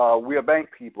the We're Bank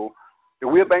people. The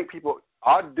We're Bank people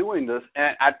are doing this,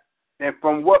 and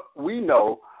from what we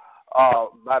know,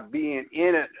 by being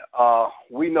in it,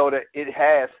 we know that it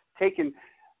has taken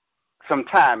some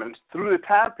time, and through the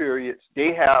time periods,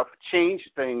 they have changed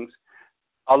things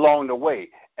along the way.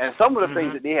 And some of the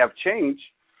things that they have changed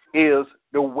is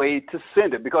the way to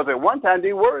send it, because at one time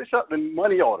they were accepting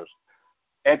money orders,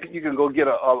 and you can go get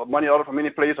a money order from any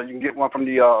place, or you can get one from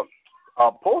the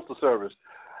postal service.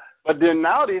 But then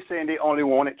now they're saying they only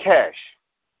wanted cash.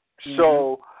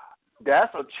 So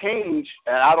that's a change,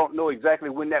 and I don't know exactly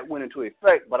when that went into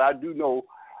effect, but I do know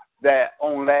that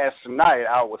on last night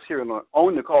I was hearing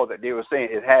on the call that they were saying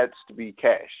it has to be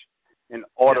cash in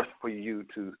order for you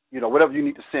to, whatever you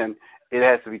need to send, it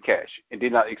has to be cash. And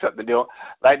did not accept the deal.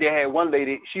 Like they had one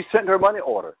lady, she sent her money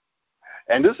order,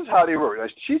 and this is how they work.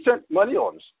 She sent money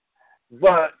orders,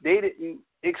 but they didn't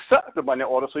accept the money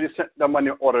order, so they sent the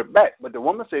money order back. But the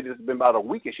woman said it's been about a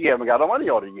week and she haven't got a money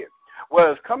order yet.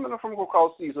 Well, it's coming from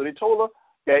across seas, so they told her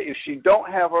that if she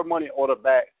don't have her money order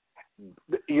back,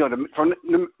 from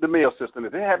the mail system,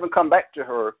 if they haven't come back to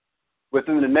her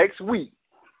within the next week,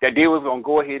 that they was going to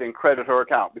go ahead and credit her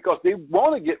account, because they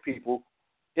want to get people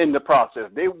in the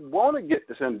process. They want to get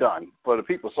this done for the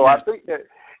people. So I think that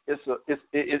it's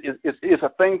a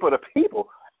thing for the people,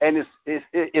 and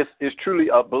it's truly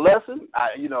a blessing.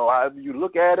 However you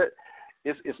look at it,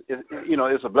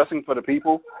 it's a blessing for the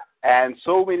people, and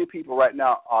so many people right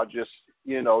now are just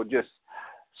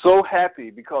so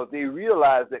happy because they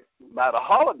realize that by the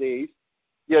holidays,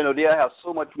 they'll have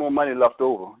so much more money left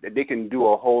over that they can do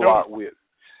a whole lot with.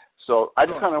 So I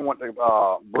just kind of want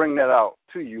to bring that out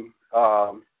to you,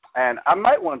 and I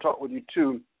might want to talk with you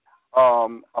too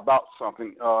about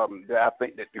something that I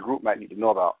think that the group might need to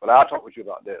know about. But I'll talk with you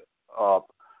about that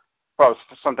probably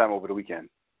sometime over the weekend.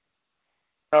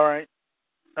 All right.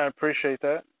 I appreciate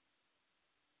that.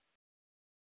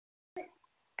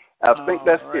 I think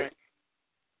that's it.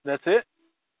 That's it?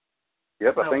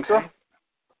 Yep, I think so.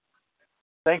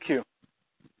 Thank you.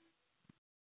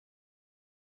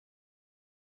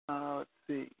 Let's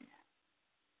see.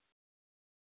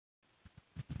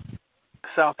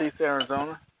 Southeast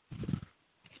Arizona.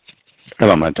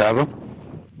 Hello, Muntavo.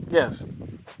 Yes.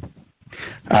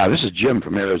 This is Jim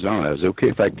from Arizona. Is it okay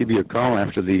if I give you a call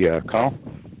after the call?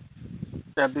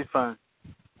 That'd be fine.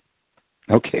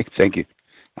 Okay, thank you.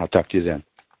 I'll talk to you then.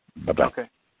 Bye-bye. Okay.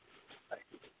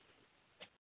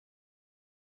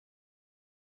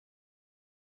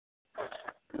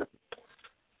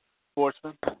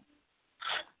 Sportsman.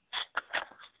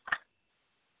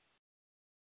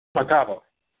 Muntavo.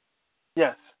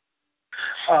 Yes.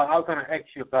 I was going to ask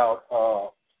you about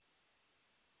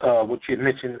what you had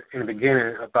mentioned in the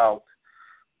beginning about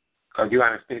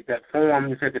United States. That form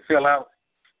you said to fill out,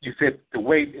 you said to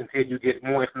wait until you get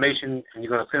more information, and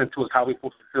you're going to send it to us how we're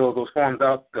supposed to fill those forms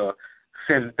out, to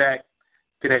send back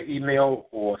to that email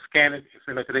or scan it and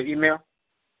send it to that email?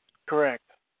 Correct.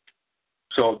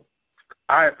 So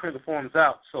I have printed the forms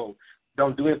out, so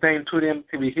don't do anything to them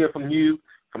till we hear from you,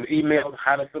 from the email,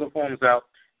 how to fill the forms out,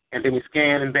 and then we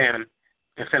scan and ban them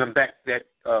and send them back to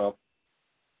that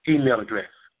email address,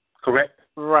 correct?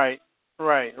 Right.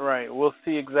 We'll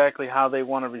see exactly how they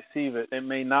want to receive it. It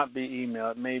may not be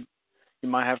email. You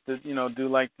might have to, do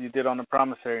like you did on the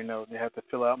promissory note. You have to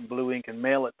fill out in blue ink and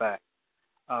mail it back.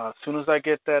 As soon as I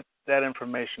get that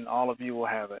information, all of you will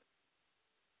have it.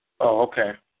 Oh,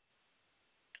 okay.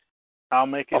 I'll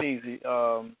make it easy.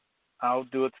 I'll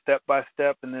do it step by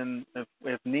step, and then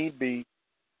if need be,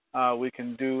 we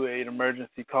can do an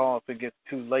emergency call if it gets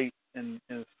too late in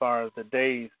as far as the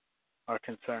days are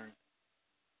concerned.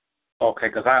 Okay,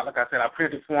 because like I said, I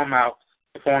printed the form out.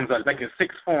 The forms are, I think it's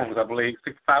 6 forms, I believe,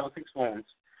 5 or 6 forms.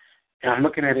 And I'm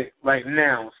looking at it right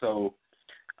now, so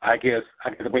I guess I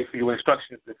got to wait for your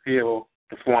instructions to fill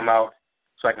the form out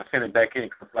so I can send it back in.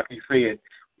 Because like you said,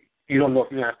 you don't know if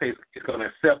the United States is going to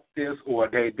accept this or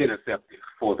they did accept this,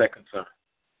 as far as that concern.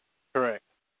 Correct.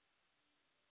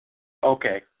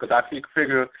 Okay, because I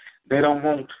figure they don't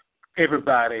want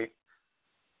everybody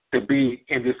to be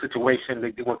in this situation.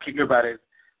 They want to keep everybody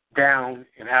down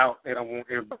and out. They don't want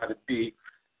everybody to be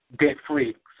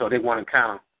debt-free, so they want to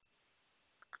kind of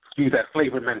use that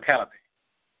flavor mentality.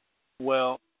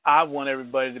 Well, I want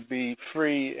everybody to be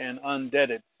free and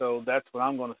undebted, so that's what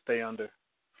I'm going to stay under.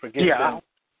 Forget them.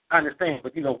 I understand,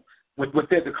 but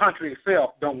within the country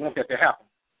itself, don't want that to happen.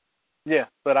 Yeah,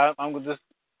 but I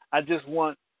just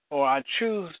want, or I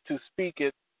choose to speak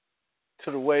it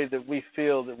to the way that we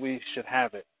feel that we should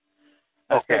have it.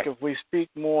 I think if we speak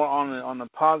more on the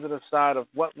positive side of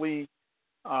what we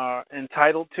are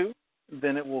entitled to,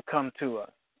 then it will come to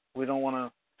us. We don't want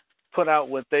to put out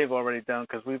what they've already done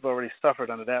because we've already suffered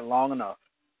under that long enough.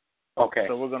 Okay.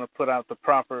 So we're going to put out the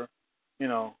proper,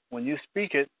 when you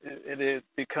speak it, it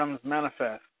becomes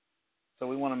manifest. So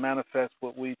we want to manifest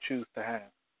what we choose to have.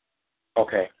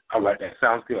 Okay. All right. That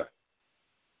sounds good.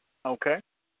 Okay.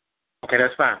 Okay,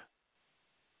 that's fine.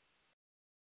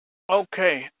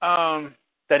 Okay.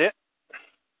 That it?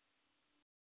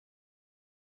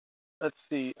 Let's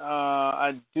see.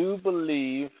 I do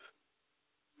believe.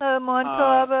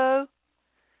 Muntavo.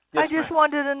 Yes, I just ma'am.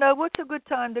 wanted to know, what's a good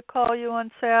time to call you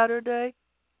on Saturday?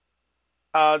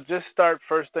 Just start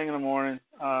first thing in the morning.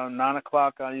 9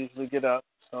 o'clock. I usually get up,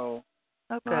 so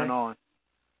 9 on.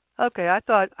 Okay, I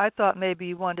thought maybe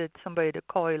you wanted somebody to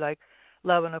call you like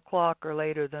 11 o'clock or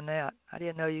later than that. I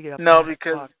didn't know you get up. No,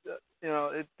 because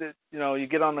you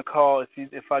get on the call.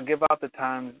 If I give out the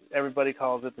time, everybody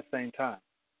calls at the same time.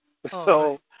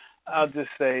 So I'll just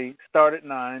say start at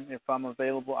 9. If I'm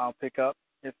available, I'll pick up.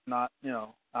 If not,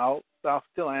 I'll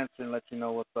still answer and let you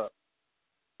know what's up.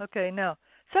 Okay. Now,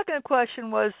 second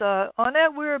question was on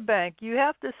that weird bank. You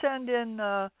have to send in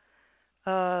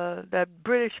that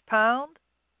British pound.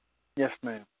 Yes,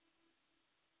 ma'am.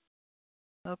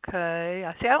 Okay.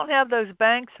 I don't have those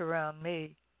banks around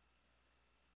me.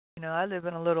 I live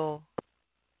in a little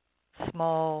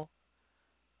small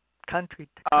country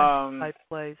type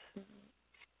place.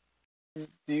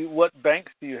 What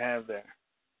banks do you have there?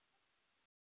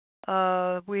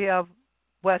 We have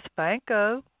West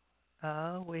Banco.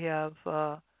 We have.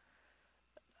 I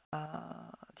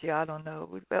don't know.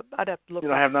 I'd have to look. You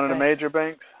don't have none of the major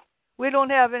banks? We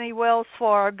don't have any Wells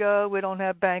Fargo. We don't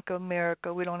have Bank of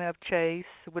America. We don't have Chase.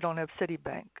 We don't have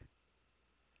Citibank.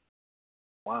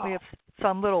 Wow. We have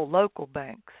some little local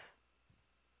banks.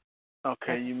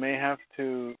 Okay, you may have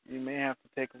to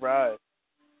take a ride.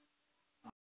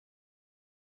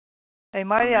 They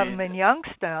might have them in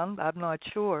Youngstown. I'm not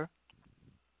sure.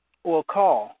 Well,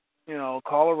 call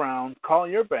around. Call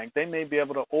your bank. They may be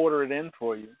able to order it in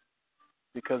for you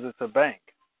because it's a bank.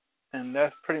 And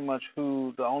that's pretty much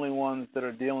the only ones that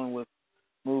are dealing with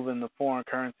moving the foreign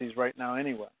currencies right now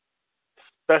anyway,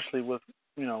 especially with,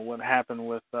 what happened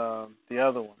with the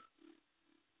other one.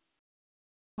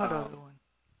 What other one?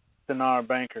 Dinar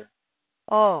Banker.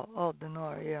 Oh,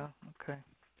 Dinar, yeah, okay.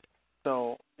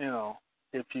 So,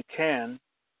 if you can,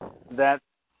 that's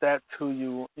who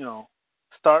you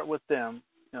start with them.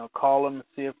 Call them and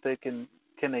see if they can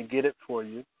they get it for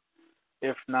you.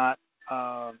 If not,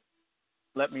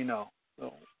 let me know.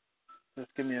 So just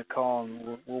give me a call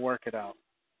and we'll work it out.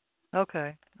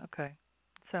 Okay.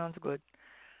 Sounds good.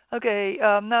 Okay,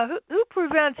 now who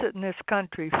prevents it in this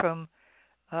country from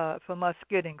us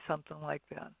getting something like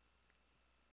that?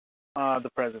 The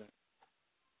president.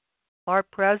 Our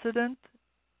president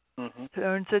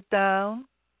turns it down?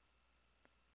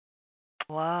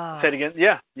 Wow. Say it again.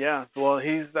 Yeah. Well,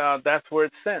 he's that's where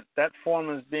it's sent. That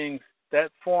form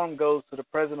goes to the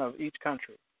president of each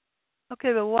country.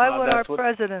 Okay, but why would our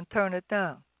president turn it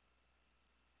down?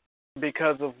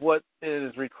 Because of what it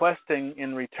is requesting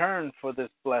in return for this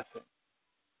blessing.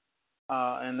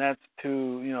 And that's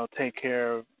to, take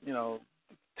care of,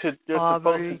 they're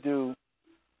supposed to do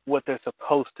what they're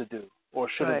supposed to do or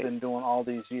should have been doing all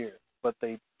these years. But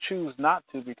they choose not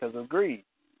to because of greed.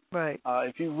 Right.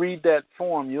 If you read that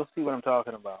form, you'll see what I'm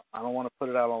talking about. I don't want to put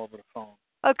it out all over the phone.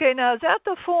 Okay, now is that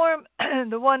the form,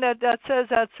 the one that says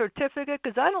that certificate?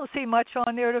 Because I don't see much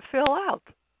on there to fill out.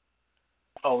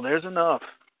 Oh, there's enough.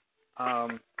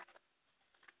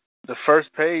 The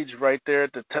first page right there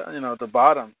at the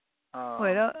bottom.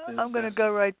 Wait, I'm going to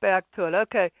go right back to it.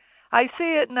 Okay, I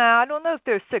see it now. I don't know if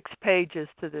there's 6 pages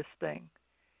to this thing.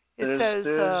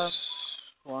 There's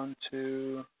 1,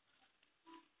 2,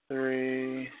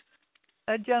 3.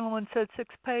 That gentleman said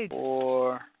 6 pages.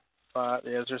 4, 5.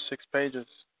 Yeah, there's 6 pages.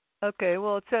 Okay,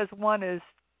 well it says one is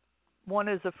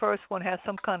the first one has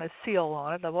some kind of seal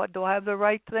on it. What, do I have the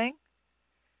right thing?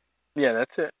 Yeah,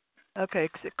 that's it. Okay,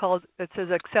 it says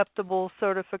acceptable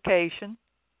certification.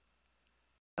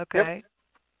 Okay.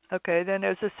 Yep. Okay, then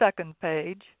there's a second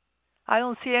page. I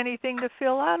don't see anything to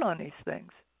fill out on these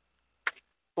things.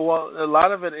 Well, a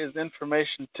lot of it is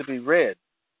information to be read.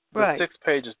 The 6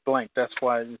 pages blank. That's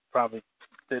why it probably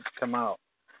did come out.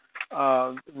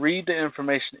 read the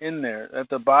information in there. At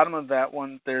the bottom of that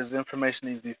one, there's information that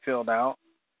needs to be filled out.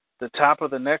 The top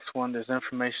of the next one, there's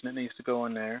information that needs to go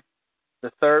in there.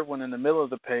 The third one in the middle of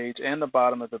the page and the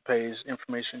bottom of the page,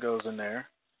 information goes in there.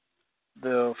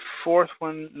 The fourth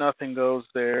one, nothing goes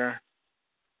there.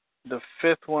 The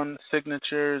fifth one,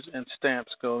 signatures and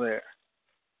stamps go there.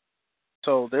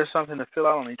 So there's something to fill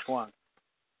out on each one.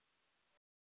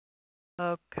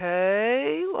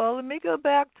 Okay. Well, let me go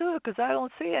back to it because I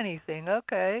don't see anything.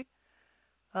 Okay.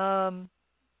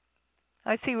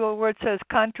 I see where it says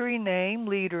country name,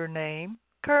 leader name,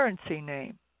 currency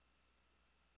name.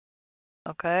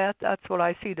 Okay, that's what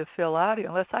I see to fill out here,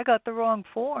 unless I got the wrong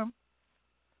form.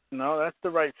 No, that's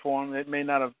the right form. It may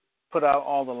not have put out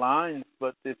all the lines,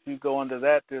 but if you go under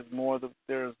that, there's more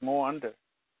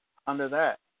under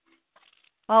that.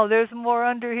 Oh, there's more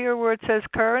under here where it says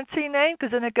currency name,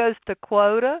 because then it goes to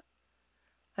quota,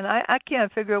 and I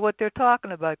can't figure out what they're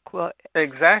talking about.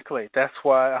 Exactly. That's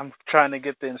why I'm trying to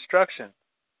get the instructions.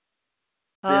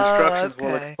 The instructions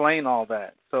will explain all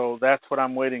that. So that's what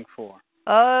I'm waiting for.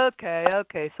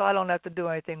 Okay. So I don't have to do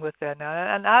anything with that now,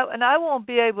 and I won't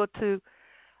be able to.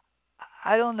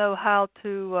 I don't know how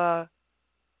to.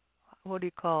 What do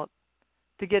you call it?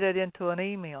 To get it into an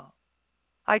email.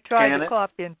 I tried to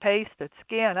copy and paste it.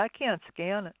 Scan. I can't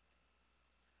scan it.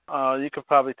 You could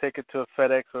probably take it to a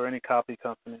FedEx or any copy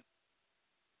company.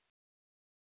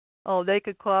 Oh, they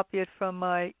could copy it from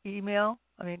my email?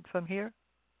 I mean, from here?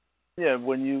 Yeah,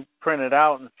 when you print it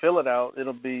out and fill it out,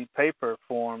 it'll be paper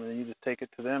form, and you just take it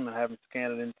to them and have them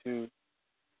scan it into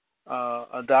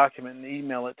a document and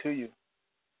email it to you.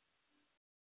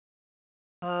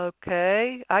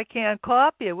 Okay. I can't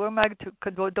copy it. Where am I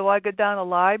to, do I go down to the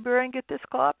library and get this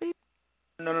copied?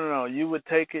 No. You would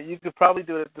take it. You could probably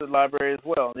do it at the library as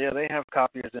well. Yeah, they have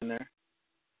copiers in there.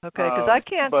 Okay, because I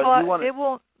can't copy. It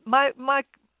won't.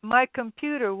 My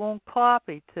computer won't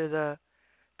copy to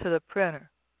the printer.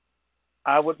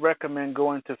 I would recommend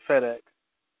going to FedEx.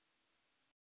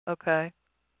 Okay.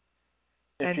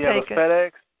 If you have a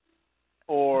FedEx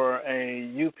or a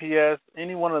UPS,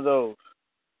 any one of those.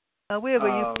 We have a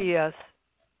UPS.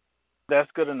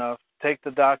 That's good enough. Take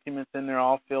the documents in there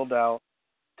all filled out.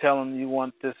 Tell them you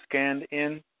want this scanned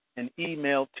in and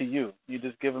emailed to you. You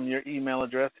just give them your email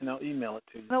address and they'll email it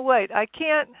to you. No, wait. I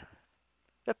can't.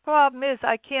 The problem is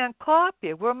I can't copy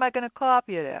it. Where am I going to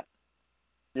copy it at?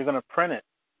 You're going to print it.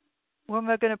 Where am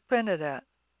I going to print it at?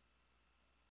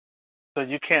 So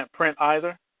you can't print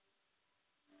either?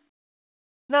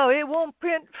 No, it won't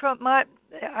print from I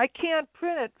can't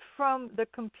print it from the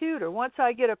computer. Once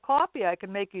I get a copy, I can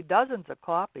make you dozens of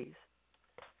copies.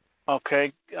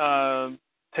 Okay.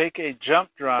 Take a jump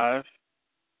drive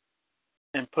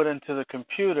and put it into the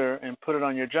computer and put it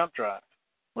on your jump drive.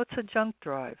 What's a jump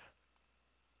drive?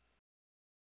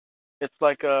 It's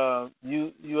like a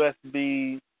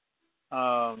USB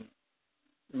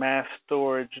mass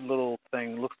storage little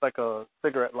thing. Looks like a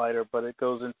cigarette lighter, but it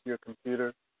goes into your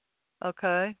computer.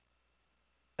 Okay.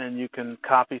 And you can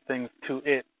copy things to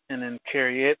it and then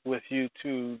carry it with you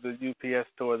to the UPS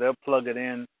store. They'll plug it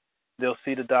in. They'll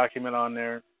see the document on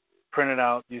there, print it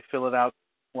out. You fill it out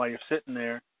while you're sitting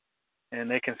there, and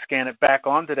they can scan it back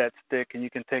onto that stick, and you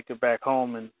can take it back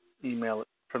home and email it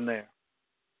from there.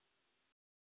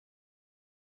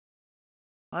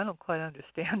 I don't quite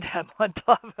understand that one,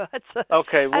 Muntavo.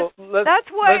 Okay, well, that's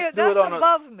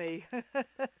above me.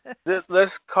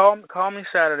 Let's call me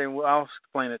Saturday, and I'll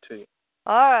explain it to you.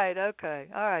 All right, okay.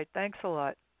 All right, thanks a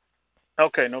lot.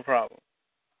 Okay, no problem.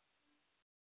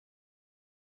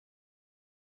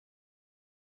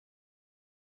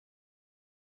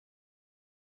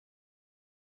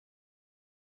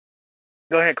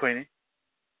 Go ahead, Queenie.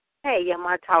 Hey, yeah,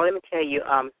 Muntavo, let me tell you,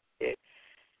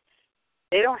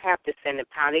 they don't have to send a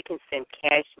pound. They can send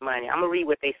cash money. I'm going to read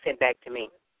what they sent back to me.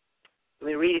 Let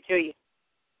me read it to you.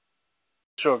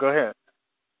 Sure, go ahead.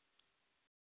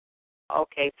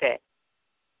 Okay,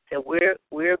 so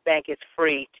Weir Bank is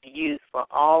free to use for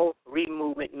all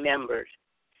removement members.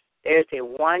 There's a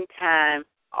one-time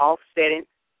offsetting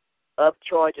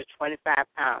upcharge of 25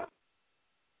 pounds.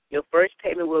 Your first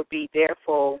payment will be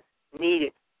therefore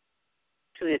needed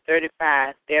to the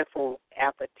 35, therefore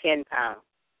after 10 pounds.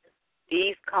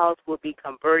 These costs will be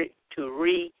converted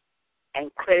to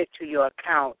and credit to your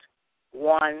account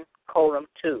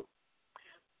 1:2.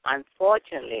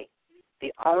 Unfortunately,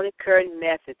 the only current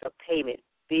method of payment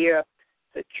via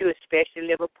secure special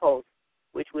delivery post,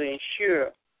 which will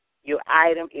ensure your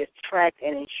item is tracked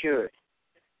and insured.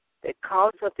 The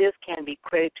cost of this can be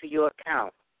credited to your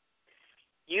account.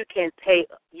 You can pay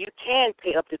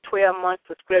up to 12 months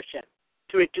subscription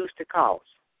to reduce the cost.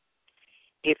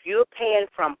 If you're paying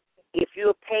from if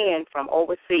you're paying from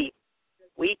overseas,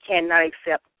 we cannot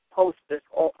accept postage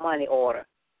or money order.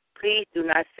 Please do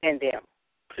not send them.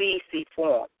 Please see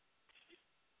form.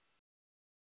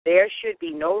 There should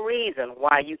be no reason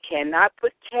why you cannot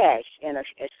put cash in a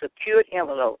secured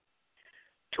envelope.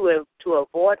 To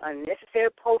avoid unnecessary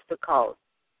postal costs,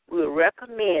 we would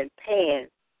recommend paying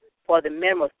for the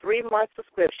minimum of 3-month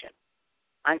subscription.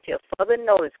 Until further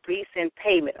notice, please send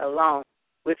payment along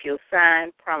with your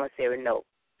signed promissory note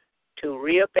to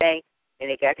Real Bank, and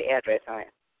they got the address on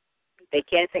it. They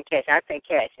can send cash. I sent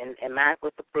cash, and mine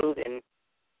was approved, and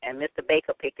Mr.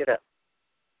 Baker picked it up.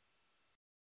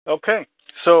 Okay.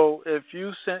 So if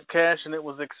you sent cash and it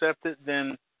was accepted,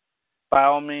 then by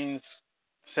all means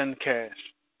send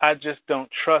cash. I just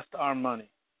don't trust our money.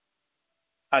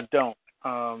 I don't.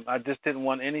 I just didn't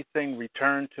want anything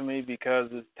returned to me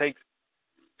because it takes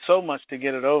so much to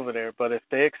get it over there. But if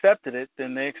they accepted it,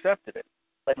 then they accepted it.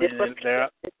 But this was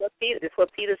Peter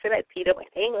said. Peter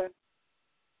went to England.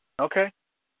 Okay.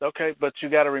 But you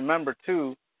got to remember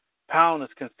too, pound is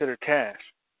considered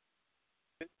cash.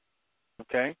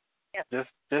 Okay. Yeah. Just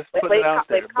put it out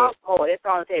there. It's called for. That's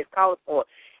all it says. It's called for.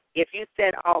 If you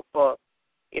send off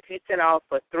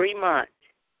for 3 months,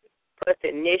 plus the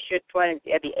initial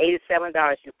it'd be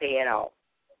 $87 you pay it off.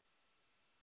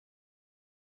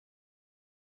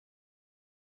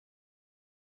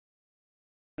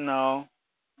 No,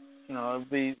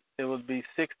 it would be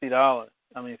 $60.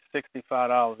 I mean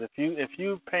 $65. If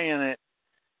you paying it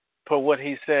for what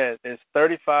he said, it's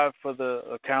 $35 for the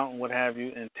account and what have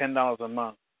you, and $10 a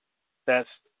month. That's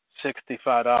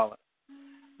 $65.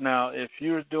 Now, if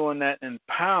you're doing that in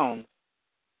pounds,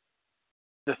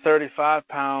 the 35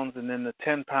 pounds and then the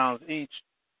 10 pounds each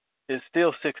is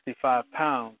still 65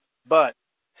 pounds, but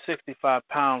 65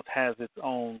 pounds has its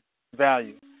own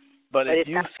value. But if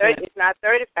it's not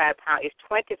 35 pounds, it's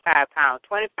 25 pounds.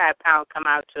 25 pounds come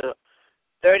out to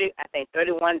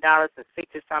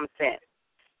 $31.60-some.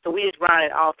 So we just round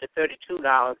it off to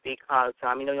 $32 because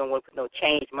you don't want to put no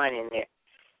change money in there.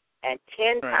 And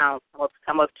 10 pounds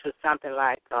come up to something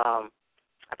like I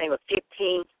think it was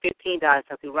 $15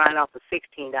 something. Round off to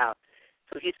 $16.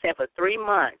 So if you send for 3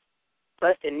 months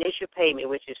plus the initial payment,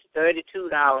 which is $32,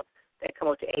 that come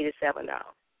up to $87.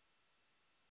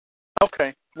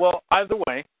 Okay. Well, either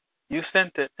way, you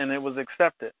sent it and it was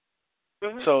accepted.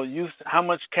 Mm-hmm. So how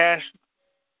much cash,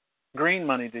 green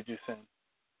money, did you send?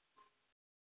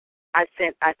 I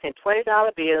sent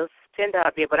 $20 bills, $10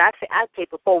 bills, but I paid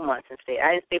for 4 months instead.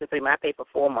 I didn't pay for 3 months. I paid for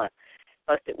 4 months.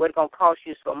 But what's going to cost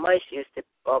you so much is the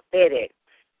FedEx.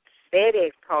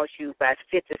 FedEx costs you about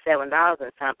 $57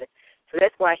 and something. So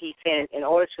that's why he's saying in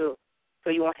order so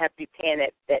you won't have to be paying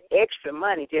that extra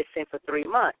money, just send for 3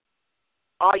 months.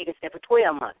 Or you can send for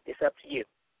 12 months. It's up to you.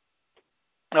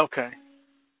 Okay.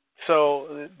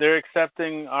 So they're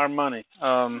accepting our money. Yeah,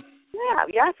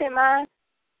 I sent mine.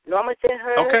 Norma sent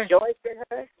hers. Okay. Joy sent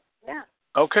hers. Yeah.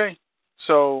 Okay.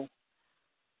 So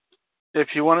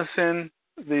if you want to send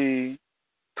the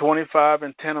 25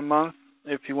 and 10 a month,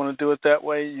 if you want to do it that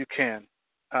way, you can.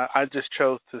 I just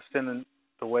chose to send it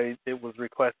the way it was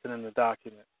requested in the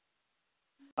document.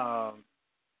 Well,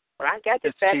 I got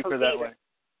this it's cheaper that way.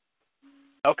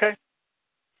 Okay.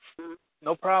 Mm-hmm.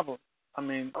 No problem. I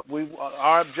mean,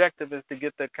 our objective is to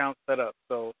get the account set up.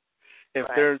 So if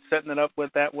they're setting it up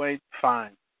with that way,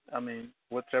 fine. I mean,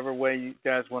 whichever way you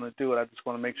guys want to do it, I just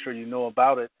want to make sure you know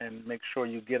about it and make sure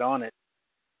you get on it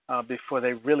before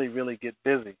they really, really get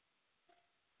busy.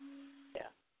 Yeah.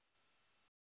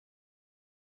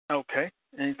 Okay.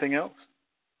 Anything else?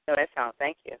 No, that's all.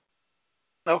 Thank you.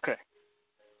 Okay.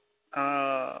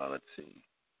 Let's see.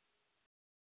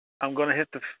 I'm going to hit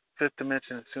the fifth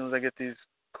dimension as soon as I get these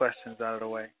questions out of the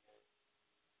way.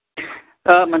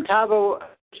 Muntavo,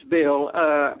 Bill,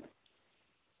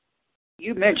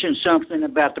 you mentioned something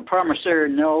about the promissory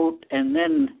note, and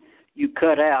then you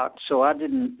cut out, so I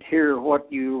didn't hear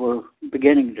what you were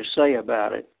beginning to say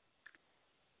about it.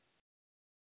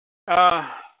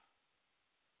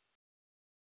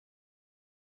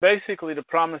 Basically, the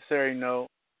promissory note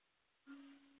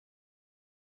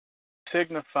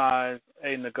signifies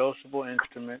a negotiable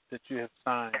instrument that you have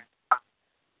signed.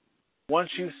 Once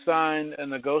you sign a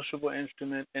negotiable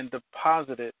instrument and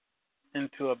deposit it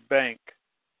into a bank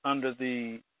under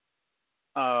the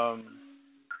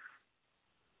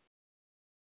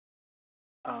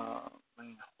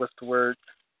what's the word?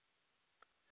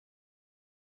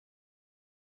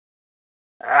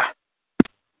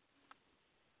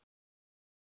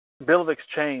 Bill of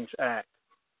Exchange Act.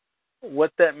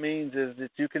 What that means is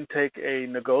that you can take a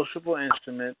negotiable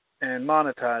instrument and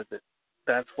monetize it.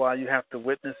 That's why you have to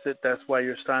witness it. That's why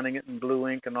you're signing it in blue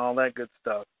ink and all that good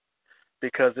stuff.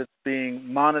 because it's being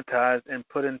monetized and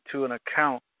put into an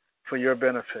account for your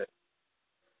benefit.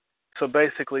 So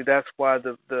basically, that's why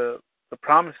the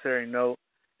promissory note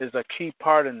is a key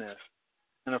part in this.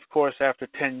 And of course, after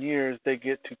 10 years, they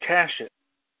get to cash it,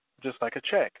 just like a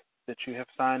check that you have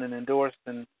signed and endorsed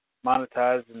and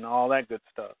monetized and all that good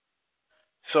stuff.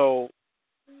 So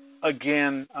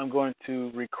again, I'm going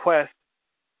to request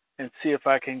and see if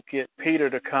I can get Peter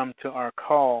to come to our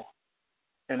call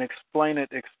and explain it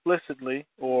explicitly,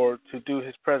 or to do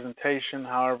his presentation,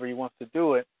 however he wants to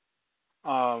do it,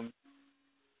 so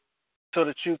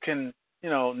that you can,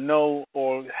 know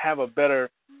or have a better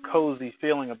cozy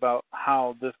feeling about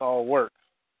how this all works.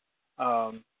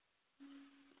 And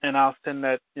I'll send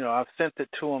that, I've sent it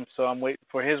to him, so I'm waiting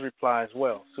for his reply as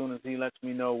well. As soon as he lets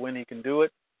me know when he can do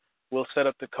it, we'll set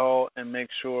up the call and make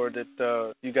sure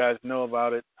that you guys know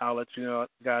about it. I'll let you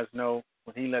guys know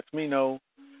when he lets me know.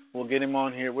 We'll get him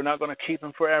on here. We're not going to keep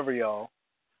him forever, y'all.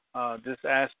 Just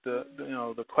ask the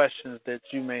questions that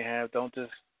you may have. Don't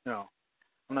just,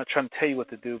 I'm not trying to tell you what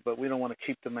to do, but we don't want to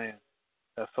keep the man.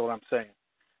 That's what I'm saying.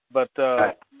 But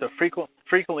the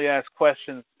frequently asked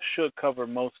questions should cover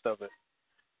most of it.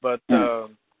 But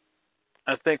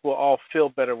I think we'll all feel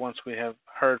better once we have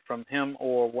heard from him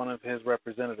or one of his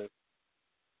representatives.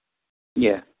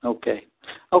 Yeah, okay.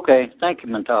 Okay, thank you,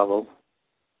 Muntavo.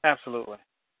 Absolutely.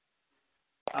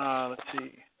 Let's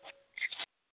see.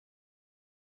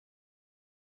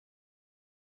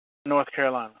 North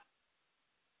Carolina.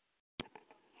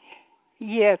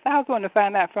 Yes, I was wanting to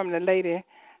find out from the lady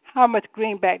how much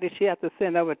greenback did she have to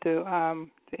send over to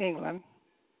England.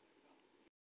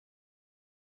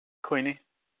 Queenie.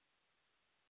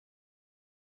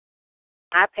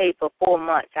 I paid for 4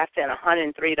 months. I sent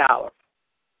 $103.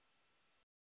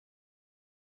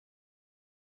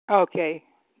 Okay,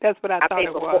 that's what I thought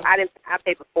it was. I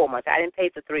paid for 4 months. I didn't pay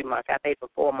for 3 months. I paid for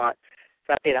 4 months.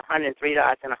 So I paid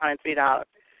 $103, and $103.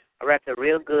 I wrapped it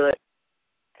real good,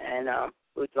 and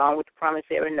along with the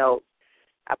promissory note,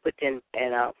 I put in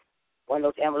one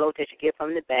of those envelopes that you get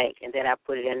from the bank, and then I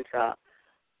put it into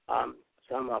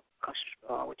some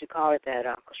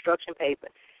construction paper.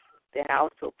 Then I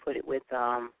also put it with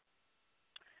I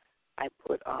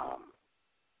put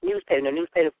newspaper. The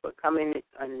newspaper would come in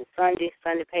on the Sunday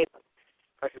paper,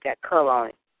 because it got color on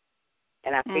it.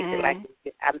 And I fixed it like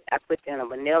I put it in a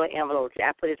manila envelope.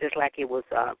 I put it just like it was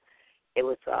a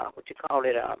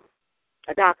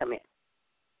document.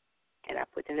 And I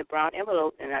put it in the brown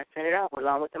envelope, and I sent it out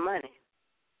along with the money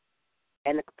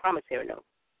and the promissory note.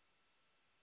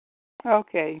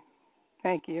 Okay,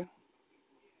 thank you.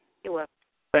 You're welcome.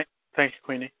 Thank you,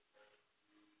 Queenie.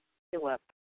 You're welcome.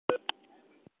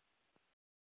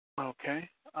 Okay.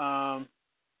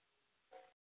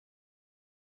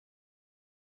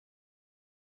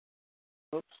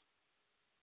 Oops.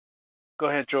 Go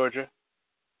ahead, Georgia.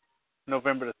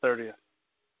 November the 30th.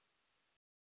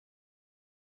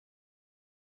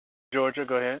 Georgia,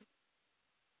 go ahead.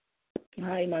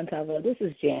 Hi, Muntavo. This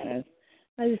is Janice.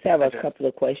 I just have a couple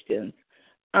of questions.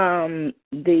 I'm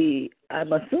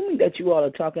assuming that you all are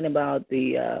talking about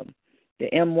the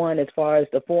M1 as far as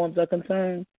the forms are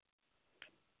concerned.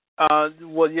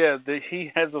 Well, yeah,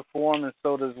 he has a form, and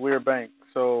so does Weir Bank.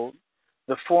 So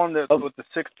the form that with the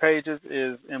 6 pages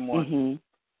is M1. Mm-hmm.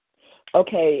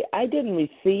 Okay, I didn't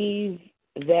receive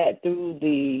that through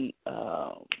the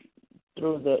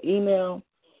email,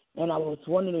 and I was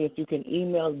wondering if you can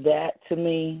email that to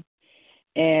me.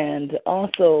 And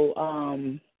also,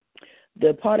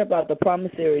 the part about the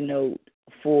promissory note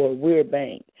for Weir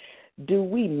Bank, do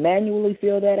we manually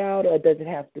fill that out, or does it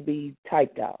have to be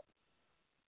typed out?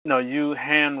 No, you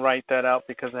hand write that out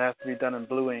because it has to be done in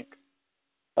blue ink.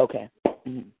 Okay.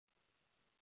 Mm-hmm.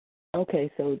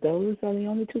 Okay, so those are the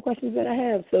only 2 questions that I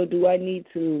have. So do I need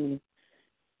to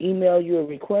email you a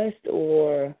request,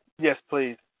 or? Yes,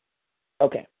 please.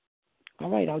 Okay. All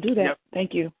right, I'll do that. Yep.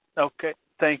 Thank you. Okay,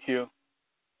 thank you.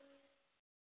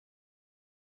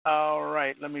 All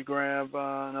right, let me grab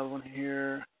another one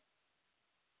here.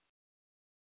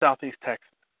 Southeast Texas.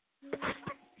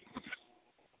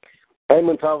 Hey,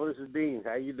 Muntavo, this is Dean.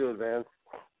 How you doing, man?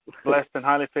 Blessed and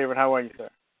highly favored. How are you, sir?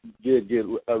 Good,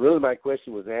 good. Really, my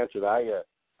question was answered.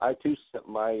 I too sent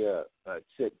my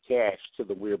sent cash to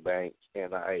the Weir Bank,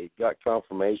 and I got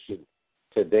confirmation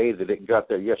today that it got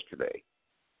there yesterday.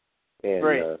 And,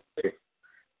 great.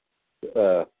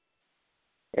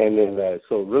 And then,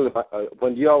 so really,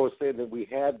 when you always said that we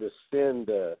had to send,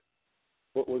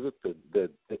 what was it, the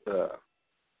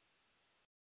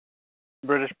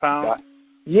British pound?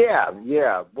 Yeah.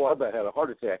 Boy, I about had a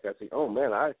heart attack. I said, oh,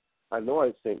 man, I know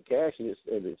I sent cash, and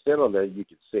it said on there you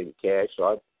could send cash, so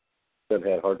I had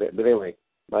a heart attack. But anyway,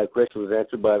 My question was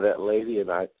answered by that lady,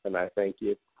 and I thank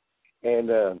you.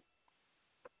 And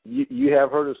you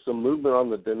have heard of some movement on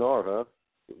the dinar, huh?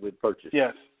 With purchase.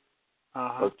 Yes.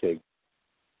 Uh-huh. Okay.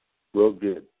 Real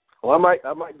good. Well,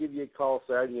 I might give you a call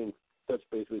Saturday and touch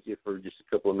base with you for just a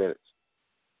couple of minutes.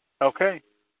 Okay.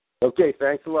 Okay.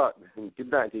 Thanks a lot. And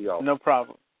good night to y'all. No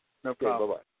problem. No Okay,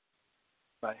 problem.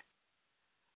 Bye-bye.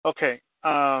 Bye. Okay.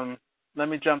 Let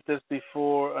me jump this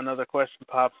before another question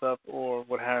pops up or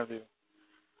what have you.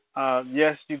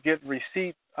 Yes, you get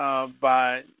receipt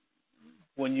by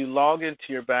when you log into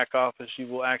your back office. You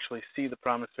will actually see the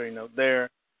promissory note there.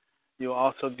 You'll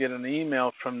also get an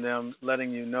email from them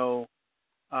letting you know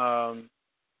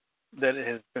that it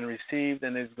has been received,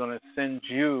 and is going to send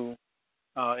you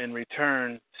in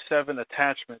return 7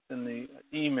 attachments in the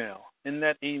email. In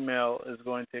that email is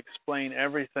going to explain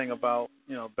everything about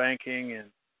banking and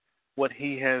what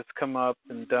he has come up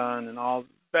and done and all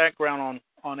background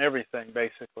on everything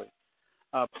basically.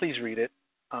 Please read it.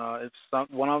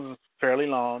 One of them is fairly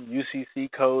long.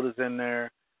 UCC code is in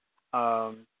there.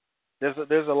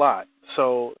 There's a lot.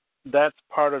 So that's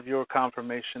part of your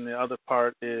confirmation. The other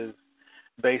part is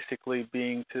basically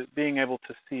being able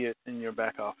to see it in your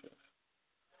back office.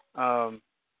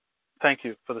 Thank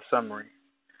you for the summary,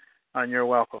 and you're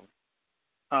welcome.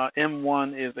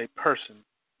 M1 is a person.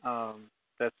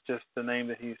 That's just the name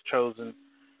that he's chosen.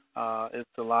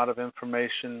 It's a lot of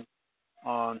information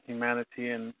on humanity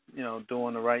and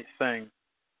doing the right thing.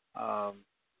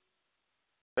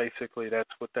 Basically, that's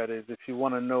what that is. If you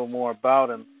want to know more about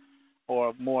him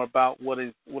or more about what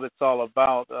it's all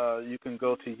about, you can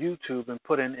go to YouTube and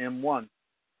put in M1.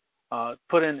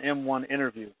 Put in M1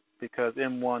 interview, because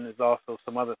M1 is also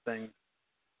some other things.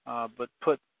 But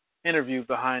put interview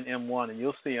behind M1 and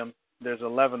you'll see him. There's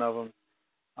 11 of them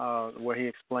where he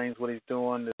explains what he's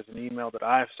doing. There's an email that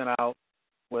I've sent out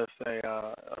with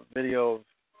a video of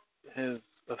his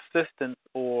assistants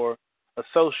or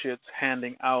associates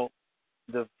handing out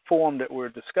the form that we're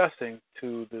discussing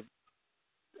to the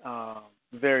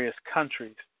various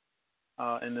countries.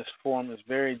 And this form is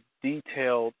very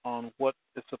detailed on what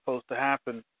is supposed to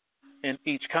happen in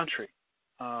each country.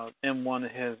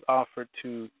 M1 has offered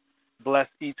to bless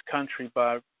each country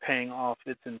by paying off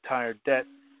its entire debt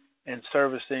and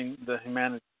servicing the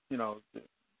humanity,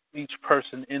 each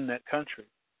person in that country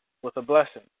with a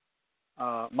blessing,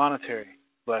 monetary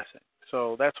blessing.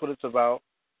 So that's what it's about.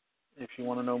 If you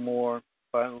want to know more,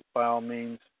 by all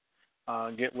means,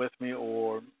 get with me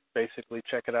or basically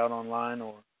check it out online,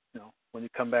 or when you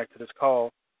come back to this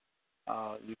call,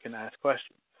 you can ask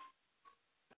questions.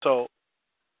 So,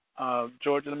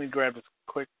 Georgia, let me grab this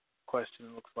quick question.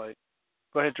 It looks like.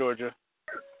 Go ahead, Georgia.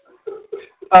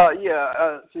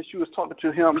 Since you was talking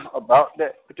to him about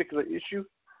that particular issue,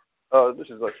 this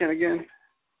is Ken again.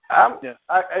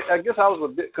 I guess I was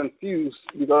a bit confused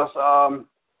because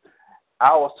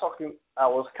I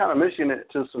was kind of mentioning it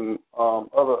to some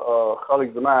other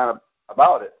colleagues of mine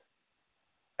about it,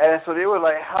 and so they were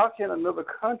like, "How can another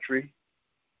country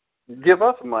give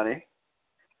us money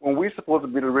when we're supposed to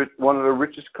be one of the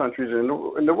richest countries in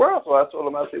the world?" So I told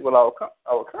them, I said, "Well,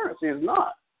 our currency is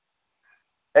not."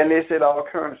 And they said our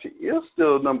currency is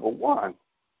still number one.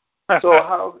 So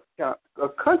how can a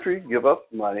country give us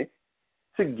money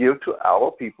to give to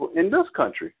our people in this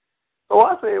country? So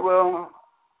I say, well,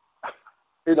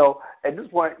 at this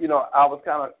point, I was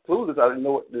kind of clueless.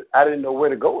 I didn't know where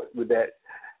to go with that.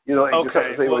 And just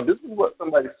have to say, well, this is what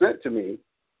somebody sent to me,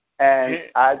 and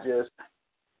I just,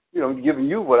 giving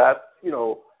you what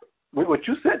what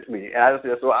you sent to me. And I just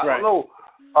said, so I don't know.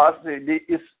 I said,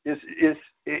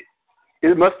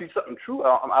 it must be something true.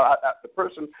 The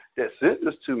person that sent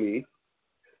this to me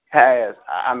has,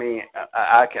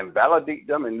 I can validate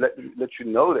them and let you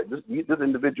know that this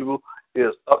individual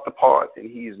is up to par and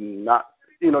he's not,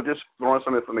 just throwing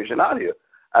some information out here.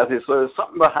 I said, so there's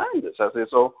something behind this. I said,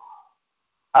 so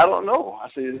I don't know. I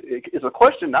said, it's a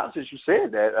question, not since you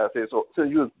said that. I said, so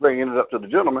since you was bringing it up to the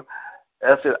gentleman,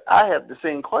 I said, I had the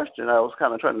same question. I was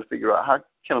kind of trying to figure out how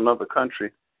can another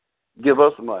country give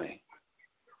us money.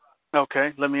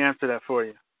 Okay, let me answer that for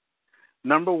you.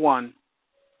 Number one,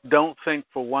 don't think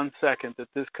for 1 second that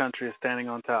this country is standing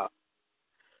on top.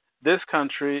 This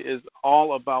country is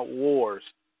all about wars.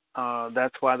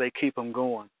 That's why they keep them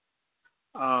going.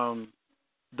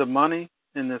 The money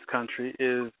in this country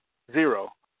is zero.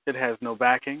 It has no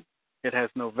backing. It has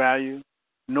no value,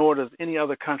 nor does any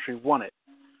other country want it.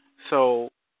 So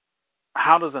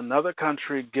how does another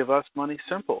country give us money?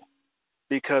 Simple.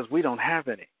 Because we don't have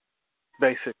any,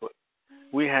 basically.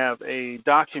 We have a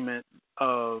document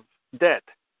of debt.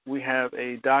 We have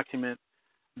a document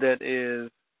that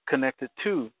is connected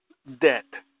to debt.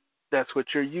 that's what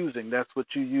you're using. That's what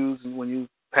you use when you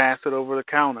pass it over the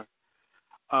counter.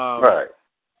 Right.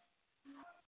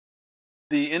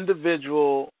 The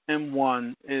individual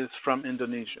M1 is from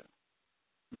Indonesia.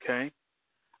 Okay?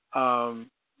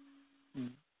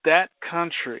 That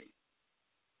country,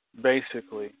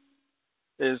 basically,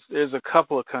 is a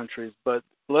couple of countries, but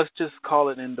let's just call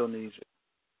it Indonesia.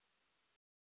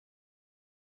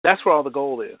 That's where all the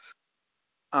gold is.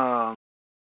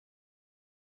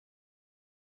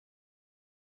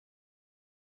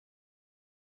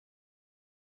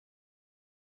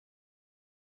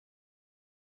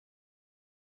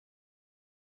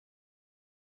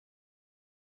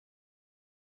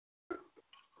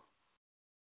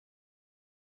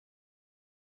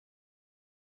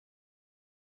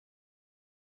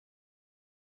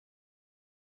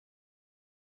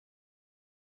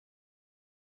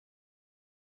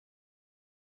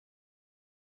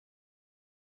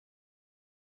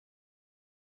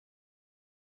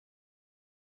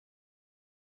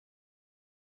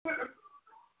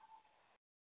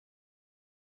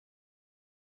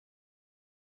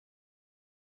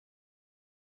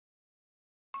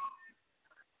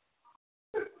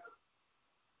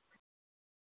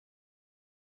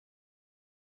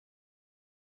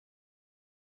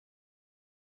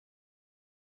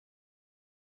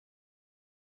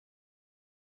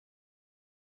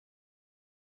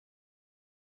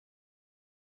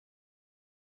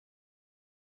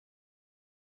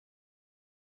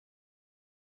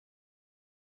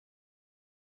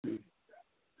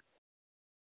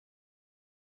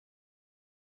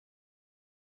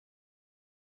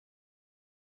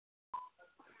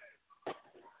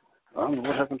 I don't know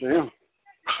what happened to him.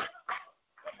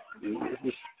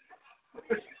 Just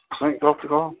synced off the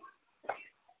call.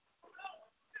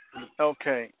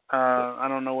 Okay. I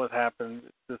don't know what happened.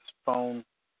 This phone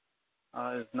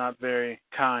is not very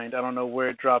kind. I don't know where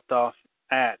it dropped off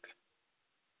at.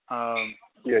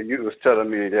 Yeah, you was telling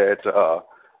me that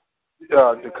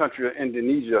the country of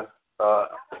Indonesia,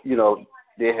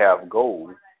 they have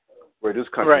gold, where this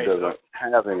country doesn't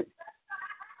have any.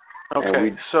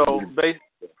 Okay,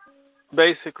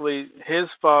 basically, his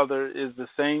father is the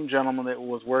same gentleman that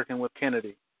was working with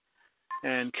Kennedy,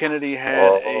 and Kennedy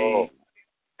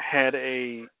had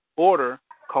a order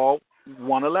called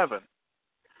 111.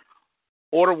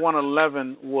 Order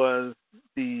 111 was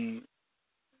the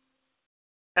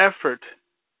effort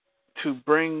to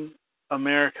bring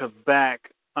America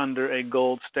back under a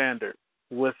gold standard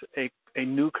with a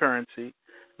new currency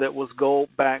that was gold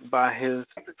backed by his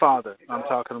father. I'm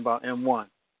talking about M1.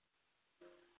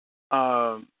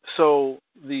 So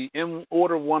the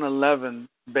Order 111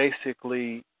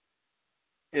 basically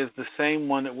is the same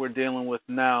one that we're dealing with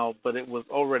now, but it was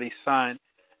already signed.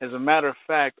 As a matter of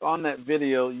fact, on that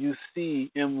video, you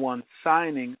see M1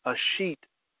 signing a sheet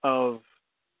of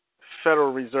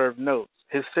Federal Reserve notes.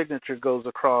 His signature goes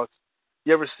across.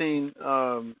 You ever seen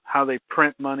how they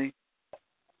print money?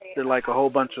 They're like a whole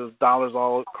bunch of dollars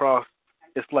all across.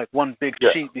 It's like one big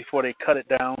sheet before they cut it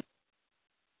down.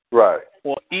 Right.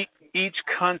 Well, each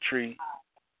country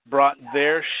brought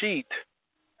their sheet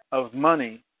of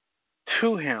money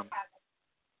to him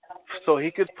so he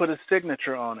could put his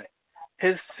signature on it.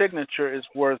 His signature is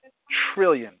worth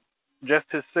trillion, just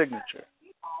his signature.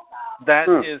 That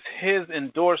is his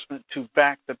endorsement to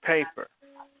back the paper.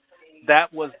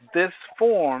 That was this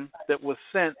form that was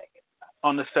sent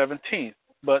on the 17th,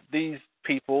 but these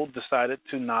people decided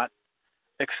to not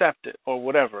accept it or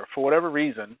whatever. For whatever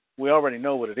reason, we already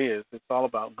know what it is. It's all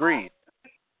about greed.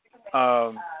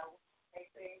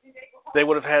 They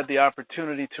would have had the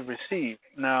opportunity to receive.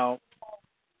 Now,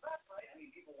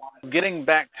 getting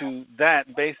back to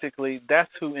that, basically,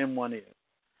 that's who M1 is.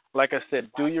 Like I said,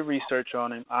 do your research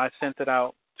on him. I sent it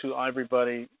out to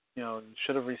everybody.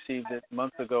 Should have received it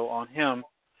months ago on him,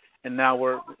 and now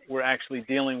we're actually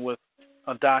dealing with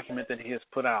a document that he has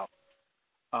put out.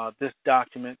 This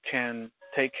document can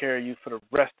take care of you for the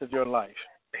rest of your life,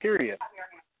 period.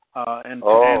 And to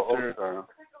answer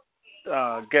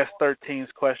Guest 13's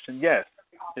question, yes,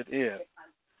 it is.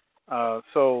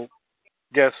 So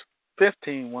Guest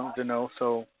 15 wanted to know,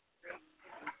 so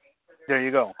there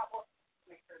you go.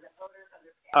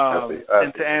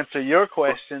 And to answer your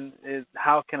question is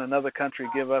how can another country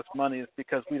give us money? It's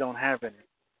because we don't have any.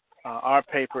 Our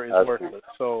paper is worthless.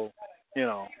 So,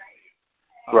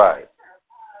 right.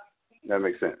 That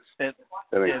makes sense.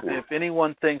 If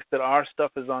anyone thinks that our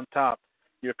stuff is on top,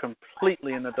 you're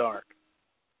completely in the dark.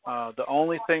 The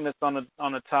only thing that's on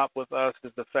the top with us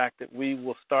is the fact that we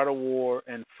will start a war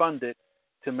and fund it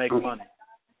to make money.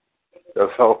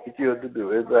 That's all we have to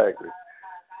do. Exactly.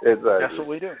 That's what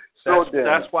we do.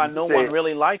 That's why no one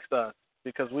really likes us.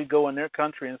 because we go in their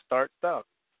country and start stuff.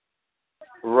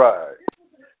 Right.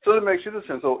 So that makes sense.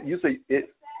 So you say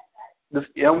this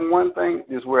M1 thing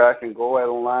is where I can go at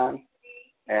online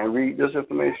and read this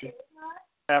information?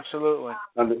 Absolutely.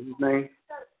 Under his name?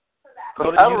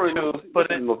 Go to YouTube, put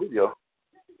it in the video.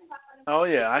 Oh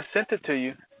yeah, I sent it to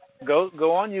you. Go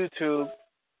on YouTube,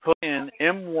 put in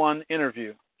M1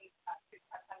 interview.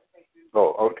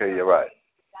 Oh, okay, you're right.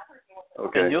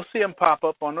 Okay. And you'll see them pop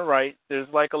up on the right. There's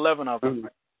like 11 of them.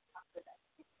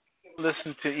 Mm-hmm.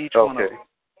 Listen to each one of them.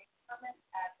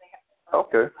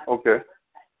 Okay.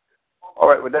 All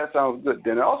right, well, that sounds good.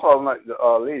 Then also, I would like the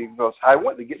lady, because I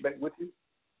want to get back with you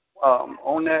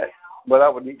on that, but I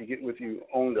would need to get with you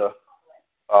on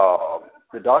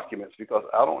the documents, because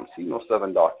I don't see no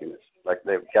 7 documents like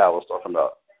David Cal was talking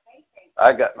about.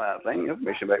 I got my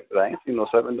information back, but I ain't seen no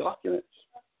 7 documents.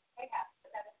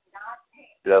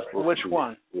 Which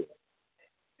one?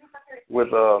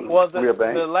 With Weir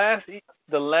Bank.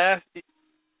 The last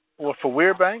for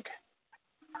Weir Bank?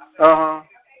 Uh-huh.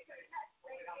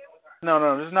 No,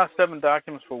 there's not 7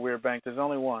 documents for Weir Bank. There's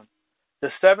only one. The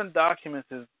 7 documents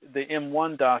is the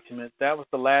M1 document. That was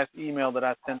the last email that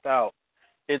I sent out.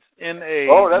 It's in a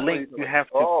link. You have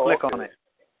to click on it.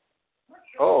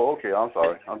 Oh, okay. I'm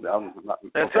sorry. I'm not.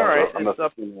 That's all right. I'm not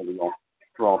seeing the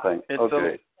wrong thing.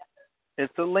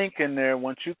 It's a link in there.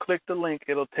 Once you click the link,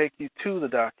 it'll take you to the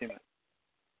document.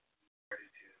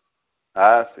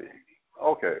 I see.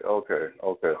 Okay.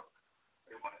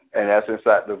 And that's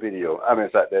inside the video.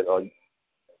 Inside that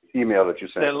email that you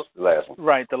sent, the last one.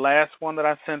 Right, the last one that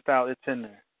I sent out, it's in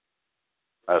there.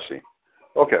 I see.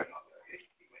 Okay.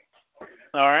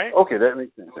 All right. Okay, that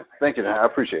makes sense. Thank you. I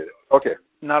appreciate it. Okay.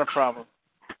 Not a problem.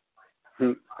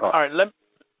 All right.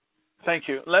 Thank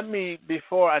you. Let me,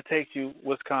 before I take you,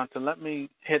 Wisconsin, let me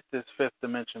hit this 5th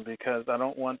dimension, because I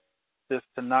don't want this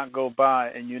to not go by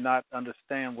and you not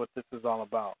understand what this is all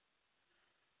about.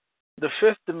 The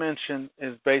 5th dimension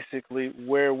is basically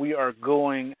where we are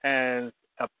going as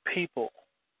a people,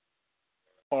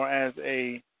 or as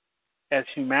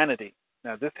humanity.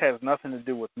 Now, this has nothing to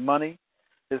do with money.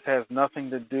 This has nothing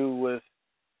to do with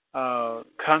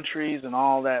countries and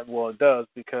all that. Well, it does,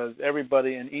 because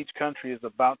everybody in each country is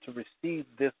about to receive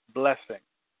this blessing.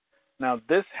 Now,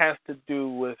 this has to do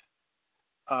with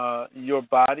your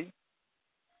body,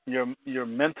 your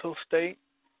mental state,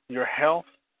 your health,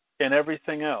 and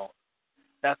everything else.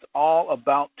 That's all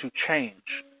about to change.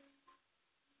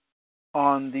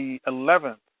 On the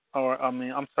 11th,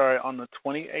 on the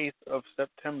 28th of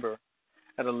September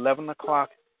at 11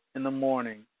 o'clock in the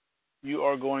morning, you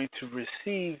are going to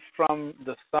receive from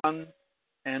the sun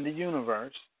and the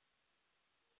universe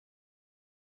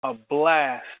a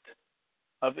blast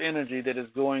of energy that is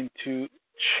going to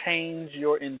change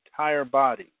your entire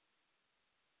body,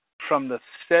 from the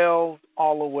cells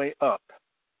all the way up.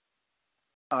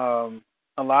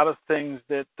 A lot of things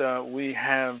that we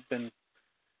have been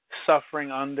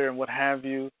suffering under and what have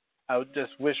you, I would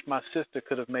just wish my sister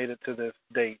could have made it to this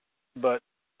date. But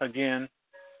again,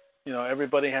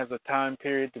 everybody has a time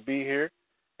period to be here,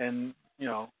 and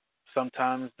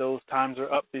sometimes those times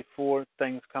are up before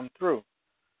things come through.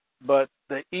 But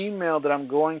the email that I'm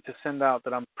going to send out,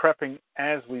 that I'm prepping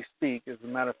as we speak, as a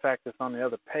matter of fact, it's on the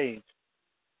other page,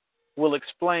 will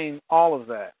explain all of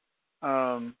that.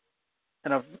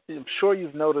 And I'm sure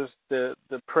you've noticed the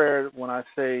prayer when I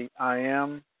say I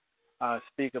am. I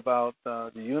speak about the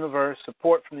universe,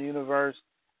 support from the universe.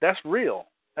 That's real.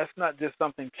 That's not just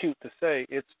something cute to say.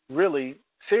 It's really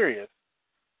serious.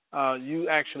 You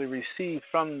actually receive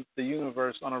from the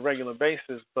universe on a regular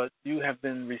basis, but you have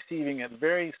been receiving at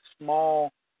very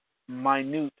small,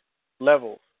 minute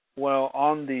levels. Well,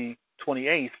 on the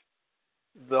 28th,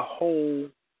 the whole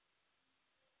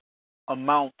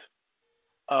amount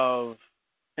of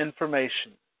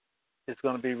information is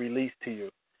going to be released to you.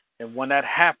 And when that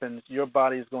happens, your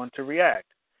body is going to react.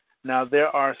 Now, there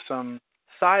are some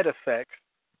side effects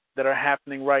that are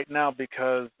happening right now,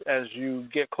 because as you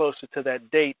get closer to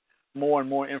that date, more and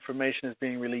more information is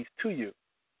being released to you.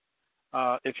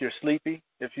 If you're sleepy,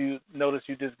 if you notice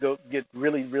you just get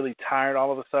really, really tired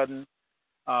all of a sudden,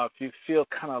 if you feel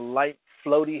kind of light,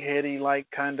 floaty, heady, like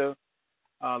kind of,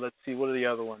 let's see, what are the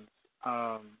other ones?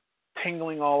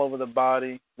 Tingling all over the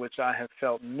body, which I have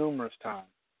felt numerous times.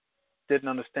 Didn't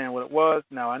understand what it was.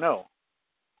 Now I know.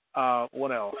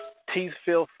 What else? Teeth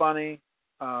feel funny.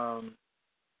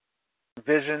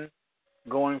 Vision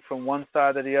going from one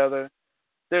side to the other.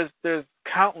 There's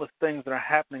countless things that are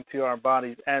happening to our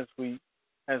bodies as we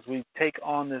take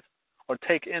on this or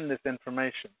take in this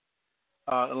information.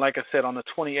 And like I said, on the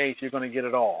 28th, you're going to get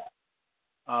it all,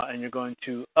 and you're going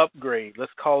to upgrade.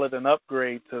 Let's call it an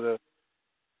upgrade to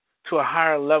to a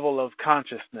higher level of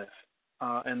consciousness.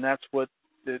 And that's what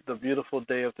the beautiful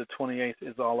day of the 28th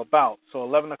is all about. So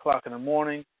 11 o'clock in the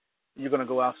morning, you're going to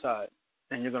go outside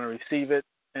and you're going to receive it,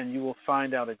 and you will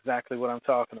find out exactly what I'm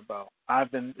talking about.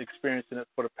 I've been experiencing it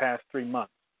for the past 3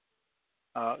 months.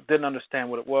 Didn't understand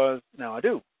what it was. Now I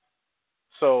do.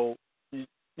 So,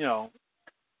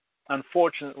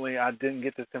 unfortunately, I didn't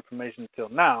get this information until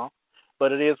now,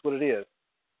 but it is what it is.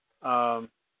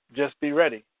 Just be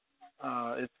ready.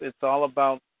 It's all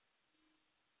about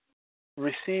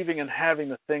receiving and having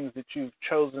the things that you've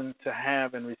chosen to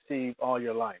have and receive all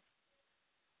your life.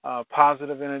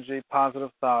 Positive energy,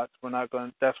 positive thoughts. We're not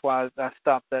going. That's why I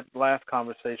stopped that last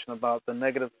conversation about the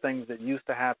negative things that used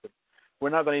to happen. We're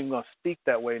not even going to speak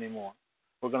that way anymore.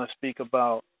 We're going to speak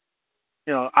about,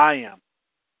 I am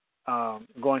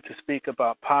going to speak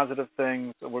about positive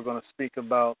things. We're going to speak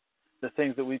about the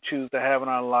things that we choose to have in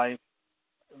our life.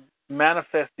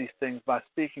 Manifest these things by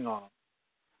speaking on them.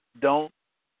 Don't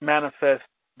manifest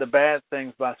the bad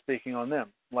things by speaking on them,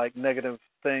 like negative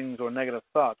things or negative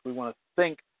thoughts. We want to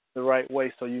think the right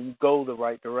way so you go the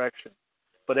right direction.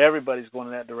 But everybody's going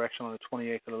in that direction on the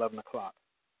 28th at 11 o'clock.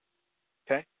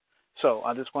 Okay? So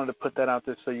I just wanted to put that out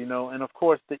there so you know. And, of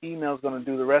course, the email is going to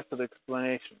do the rest of the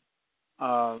explanation.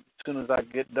 As soon as I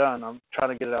get done, I'm trying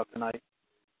to get it out tonight.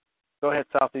 Go ahead,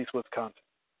 Southeast Wisconsin.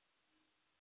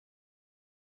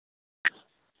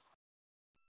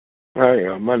 Hi,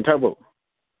 Muntavo.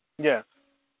 Yes.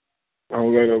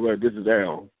 All right. This is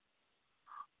Al.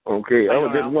 Okay, I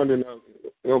was just wondering.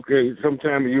 Okay,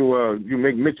 sometimes you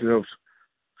make mention of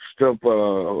stuff.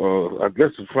 I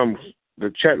guess it's from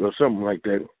the chat or something like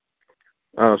that.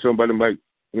 Somebody might,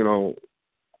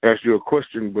 ask you a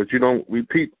question, but you don't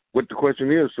repeat what the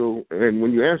question is. So, and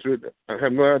when you answer it, I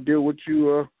have no idea what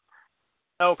you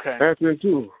answering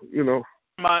to.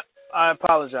 I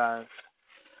apologize.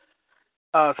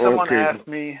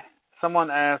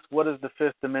 Someone asked, what is the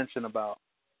fifth dimension about?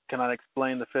 Can I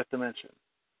explain the fifth dimension?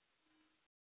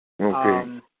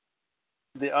 Okay.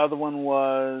 The other one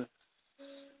was,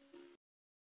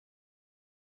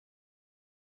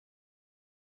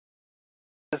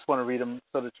 I just want to read them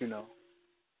so that you know.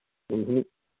 Mm-hmm.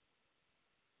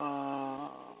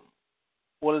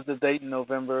 What is the date in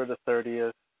November the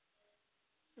 30th?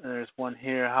 And there's one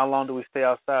here. How long do we stay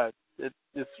outside?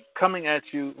 It's coming at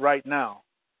you right now.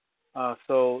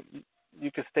 So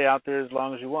you can stay out there as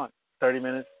long as you want, 30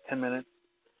 minutes, 10 minutes.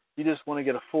 You just want to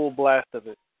get a full blast of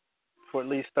it for at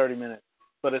least 30 minutes.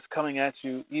 But it's coming at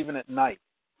you even at night.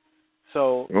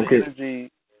 So the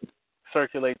energy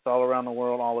circulates all around the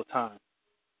world all the time.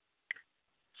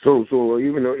 So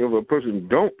even though if a person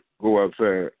don't go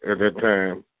outside at that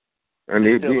time and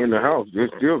they be in the house, they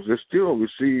still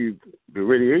receive the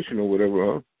radiation or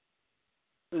whatever, huh?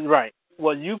 Right.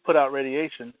 Well, you put out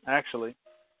radiation, actually.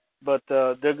 But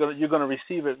you're going to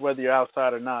receive it whether you're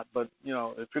outside or not. But,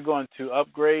 if you're going to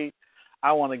upgrade,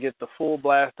 I want to get the full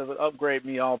blast of it. Upgrade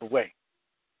me all the way.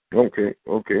 Okay.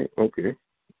 All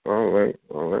right.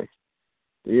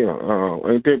 Yeah.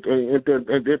 Ain't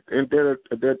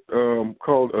that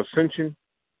called ascension?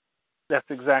 That's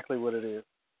exactly what it is.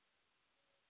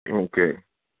 Okay.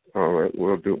 All right.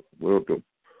 Will do.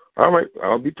 All right.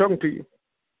 I'll be talking to you.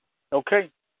 Okay.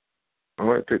 All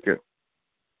right. Take care.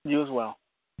 You as well.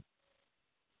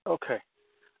 Okay.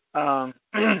 I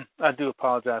do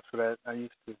apologize for that. I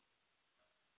used to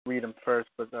read them first,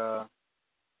 but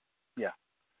yeah.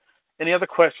 Any other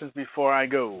questions before I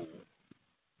go?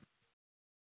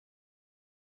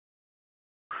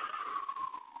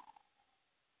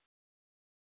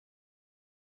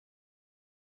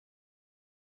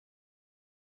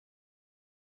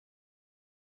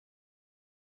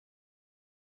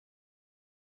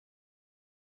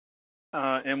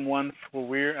 M1 for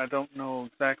weird. I don't know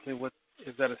exactly what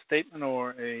is that a statement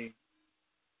or is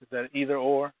that either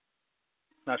or?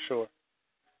 Not sure.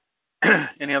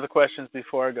 Any other questions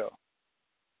before I go?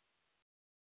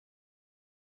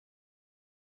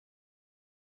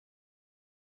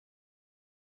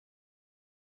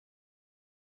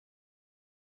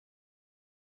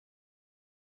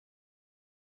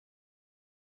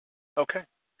 Okay.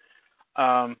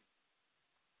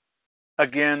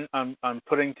 Again, I'm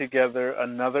putting together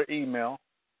another email.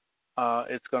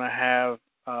 It's going to have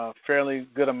a fairly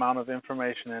good amount of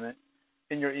information in it.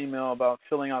 In your email about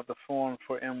filling out the form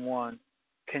for M1,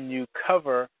 can you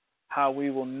cover how we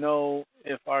will know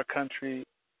if our country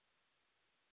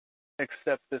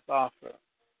accepts this offer?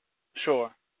 Sure.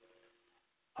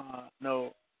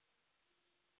 No.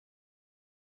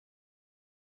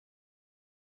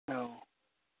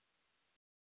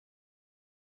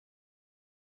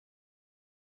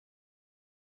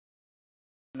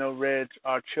 no reg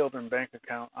our children bank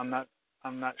account. I'm not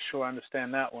sure I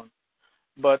understand that one.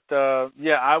 But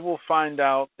yeah, I will find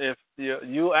out if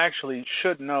you actually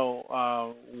should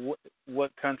know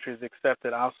what countries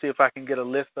accepted. I'll see if I can get a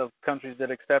list of countries that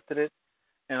accepted it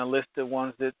and a list of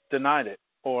ones that denied it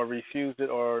or refused it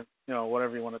or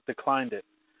whatever you want to declined it,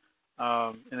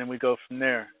 and then we go from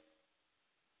there.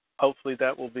 Hopefully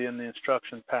that will be in the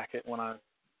instruction packet when I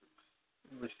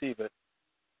receive it.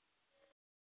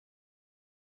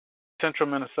 Central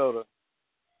Minnesota.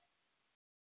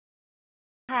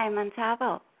 Hi,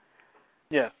 Muntavo.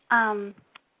 Yes.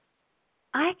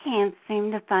 I can't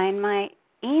seem to find my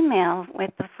email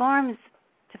with the forms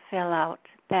to fill out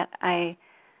that I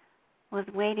was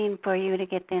waiting for you to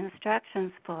get the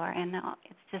instructions for, and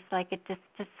it's just like it just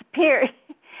disappeared.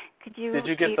 Did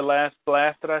you get the last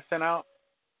blast that I sent out?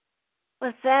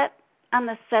 Was that on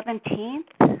the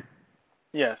 17th?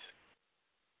 Yes.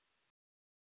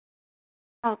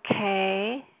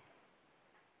 Okay.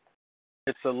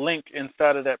 It's a link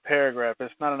inside of that paragraph.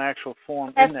 It's not an actual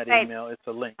form That's in that right. email. It's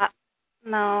a link.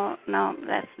 No,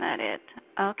 that's not it.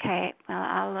 Okay, well,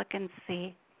 I'll look and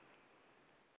see.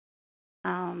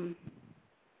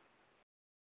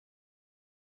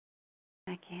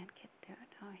 I can't get to it.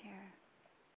 Oh, here.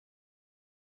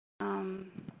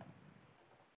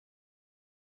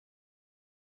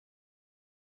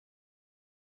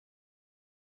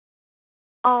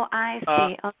 Oh, I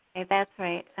see. Okay, that's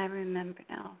right. I remember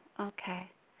now. Okay.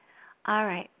 All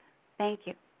right. Thank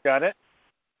you. Got it?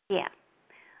 Yeah.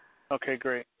 Okay,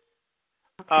 great.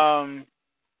 Okay.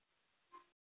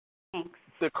 Thanks.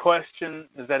 The question,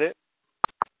 is that it?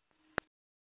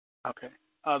 Okay.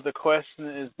 The question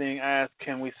is being asked,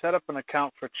 can we set up an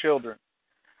account for children?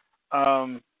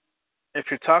 If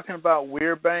you're talking about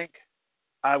Weir Bank,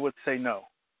 I would say no,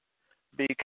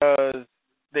 because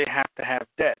they have to have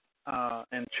debt,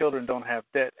 and children don't have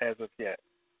debt as of yet.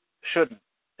 Shouldn't.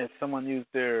 If someone used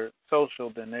their social,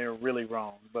 then they're really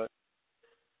wrong. But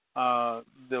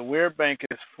the Weir Bank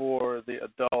is for the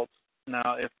adults.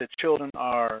 Now, if the children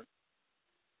are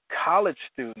college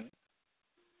students,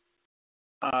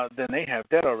 then they have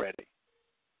debt already.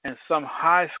 And some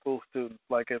high school students,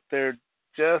 like if they're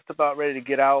just about ready to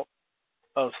get out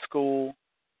of school,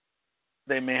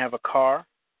 they may have a car.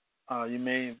 You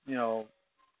may,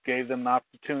 gave them an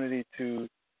opportunity to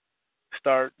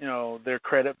start, their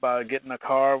credit by getting a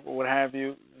car or what have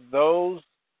you.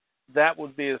 That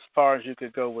would be as far as you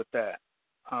could go with that,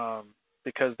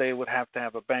 because they would have to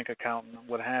have a bank account and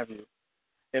what have you.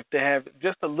 If they have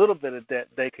just a little bit of debt,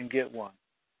 they can get one.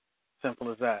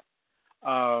 Simple as that.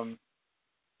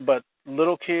 But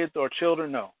little kids or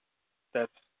children, no.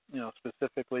 That's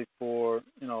specifically for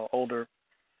older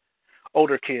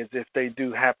kids. If they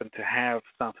do happen to have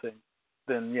something,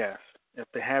 then yes. If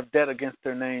they have debt against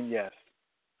their name, yes.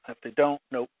 If they don't,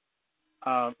 nope.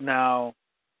 Now,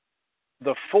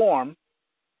 the form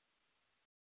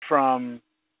from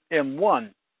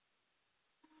M1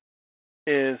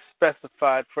 is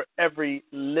specified for every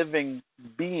living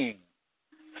being.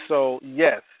 So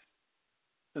yes,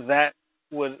 that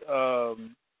would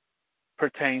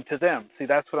pertain to them. See,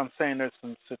 that's what I'm saying. There's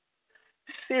some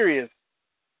serious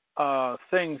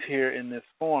things here in this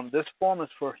form. This form is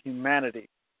for humanity,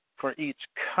 for each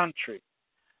country.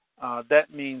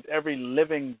 That means every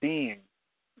living being.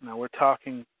 Now we're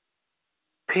talking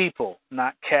people,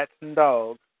 not cats and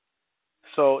dogs.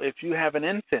 So if you have an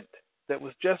infant that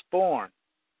was just born,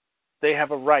 they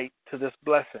have a right to this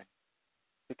blessing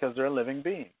because they're a living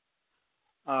being.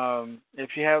 If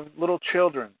you have little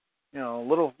children,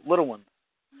 little ones,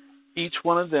 each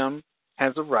one of them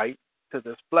has a right to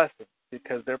this blessing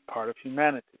because they're part of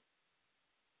humanity.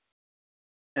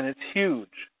 And it's huge.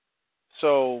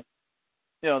 So,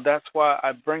 that's why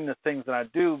I bring the things that I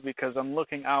do, because I'm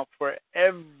looking out for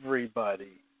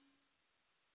everybody.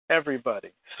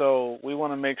 Everybody. So we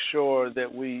want to make sure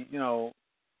that we,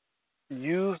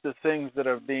 use the things that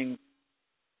are being,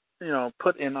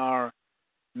 put in our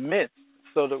midst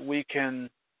so that we can,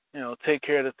 take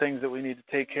care of the things that we need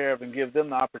to take care of and give them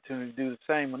the opportunity to do the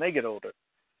same when they get older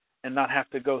and not have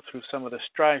to go through some of the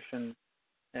strife and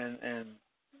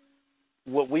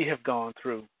what we have gone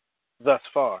through thus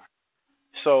far.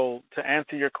 So to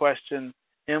answer your question,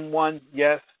 M1,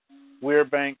 yes. Weir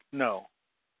Bank, no.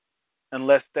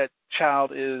 Unless that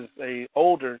child is a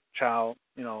older child,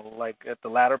 like at the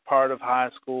latter part of high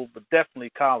school, but definitely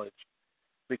college,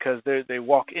 because they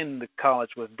walk into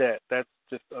college with debt. That's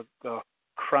just a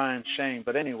crying shame.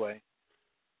 But anyway,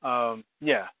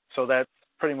 yeah. So that's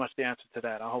pretty much the answer to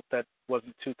that. I hope that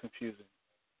wasn't too confusing.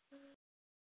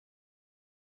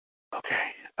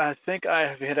 Okay, I think I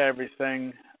have hit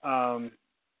everything.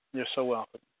 You're so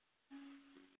welcome.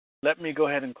 let me go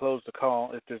ahead and close the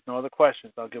call. If there's no other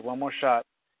questions, I'll give one more shot.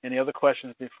 Any other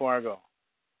questions before I go?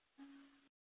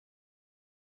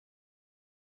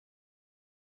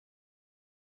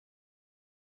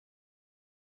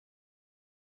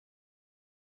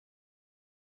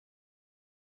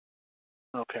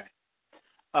 Okay.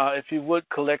 If you would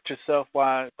collect yourself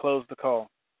while I close the call.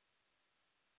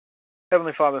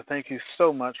 Heavenly Father, thank you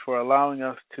so much for allowing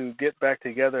us to get back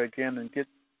together again and get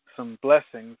some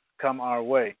blessings come our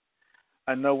way.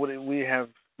 I know we have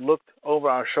looked over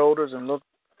our shoulders and looked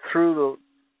through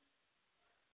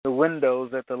the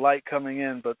windows at the light coming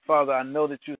in, but Father, I know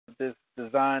that you have this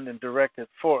designed and directed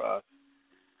for us.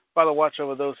 Father, watch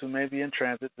over those who may be in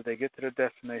transit that they get to their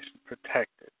destination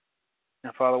protected.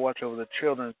 And Father, watch over the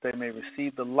children that they may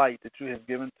receive the light that you have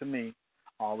given to me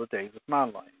all the days of my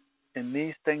life. In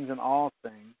these things and all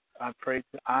things, I pray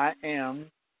that I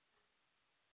am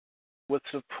with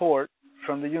support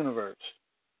from the universe.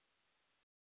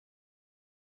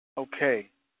 Okay.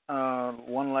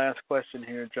 One last question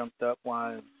here jumped up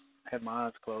while I had my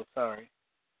eyes closed. Sorry.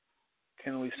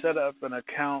 Can we set up an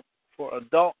account for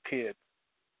adult kids?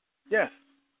 Yes.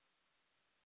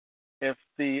 If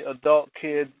the adult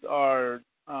kids are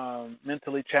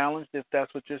mentally challenged, if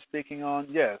that's what you're speaking on,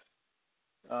 yes.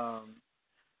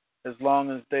 As long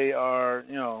as they are,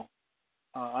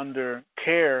 under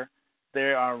care,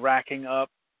 they are racking up,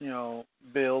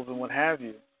 bills and what have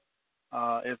you.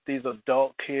 If these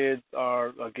adult kids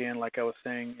are, again, like I was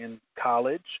saying, in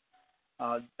college,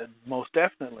 most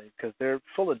definitely, because they're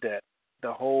full of debt.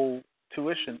 The whole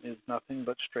tuition is nothing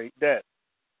but straight debt.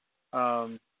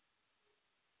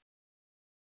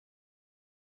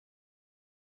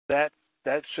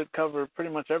 That should cover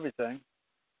pretty much everything.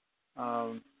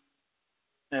 And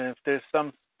if there's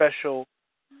some special,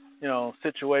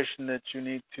 situation that you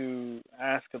need to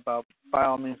ask about, by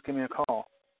all means, give me a call.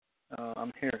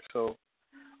 I'm here. So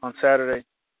on Saturday,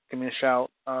 give me a shout.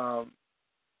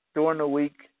 During the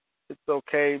week, it's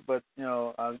okay, but,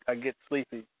 I get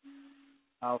sleepy.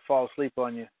 I'll fall asleep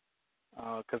on you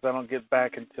because I don't get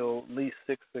back until at least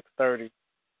 6:30.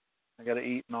 I got to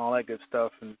eat and all that good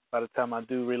stuff. And by the time I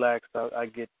do relax, I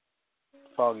get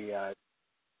foggy-eyed,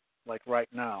 like right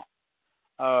now.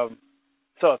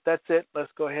 So if that's it,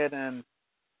 let's go ahead and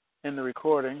end the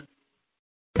recording.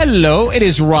 Hello, it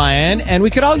is Ryan, and we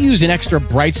could all use an extra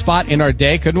bright spot in our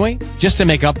day, couldn't we? Just to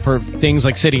make up for things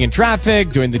like sitting in traffic,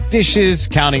 doing the dishes,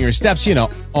 counting your steps,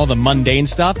 all the mundane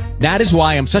stuff. That is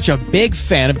why I'm such a big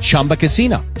fan of Chumba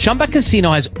Casino. Chumba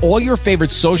Casino has all your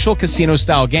favorite social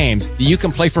casino-style games that you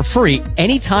can play for free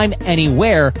anytime,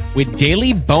 anywhere with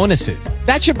daily bonuses.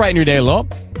 That should brighten your day a little.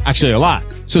 Actually, a lot.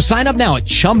 So sign up now at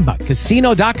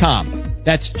ChumbaCasino.com.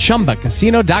 That's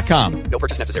ChumbaCasino.com. No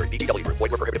purchase necessary. VGW Group.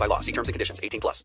 Void where prohibited by law. See terms and conditions. 18+.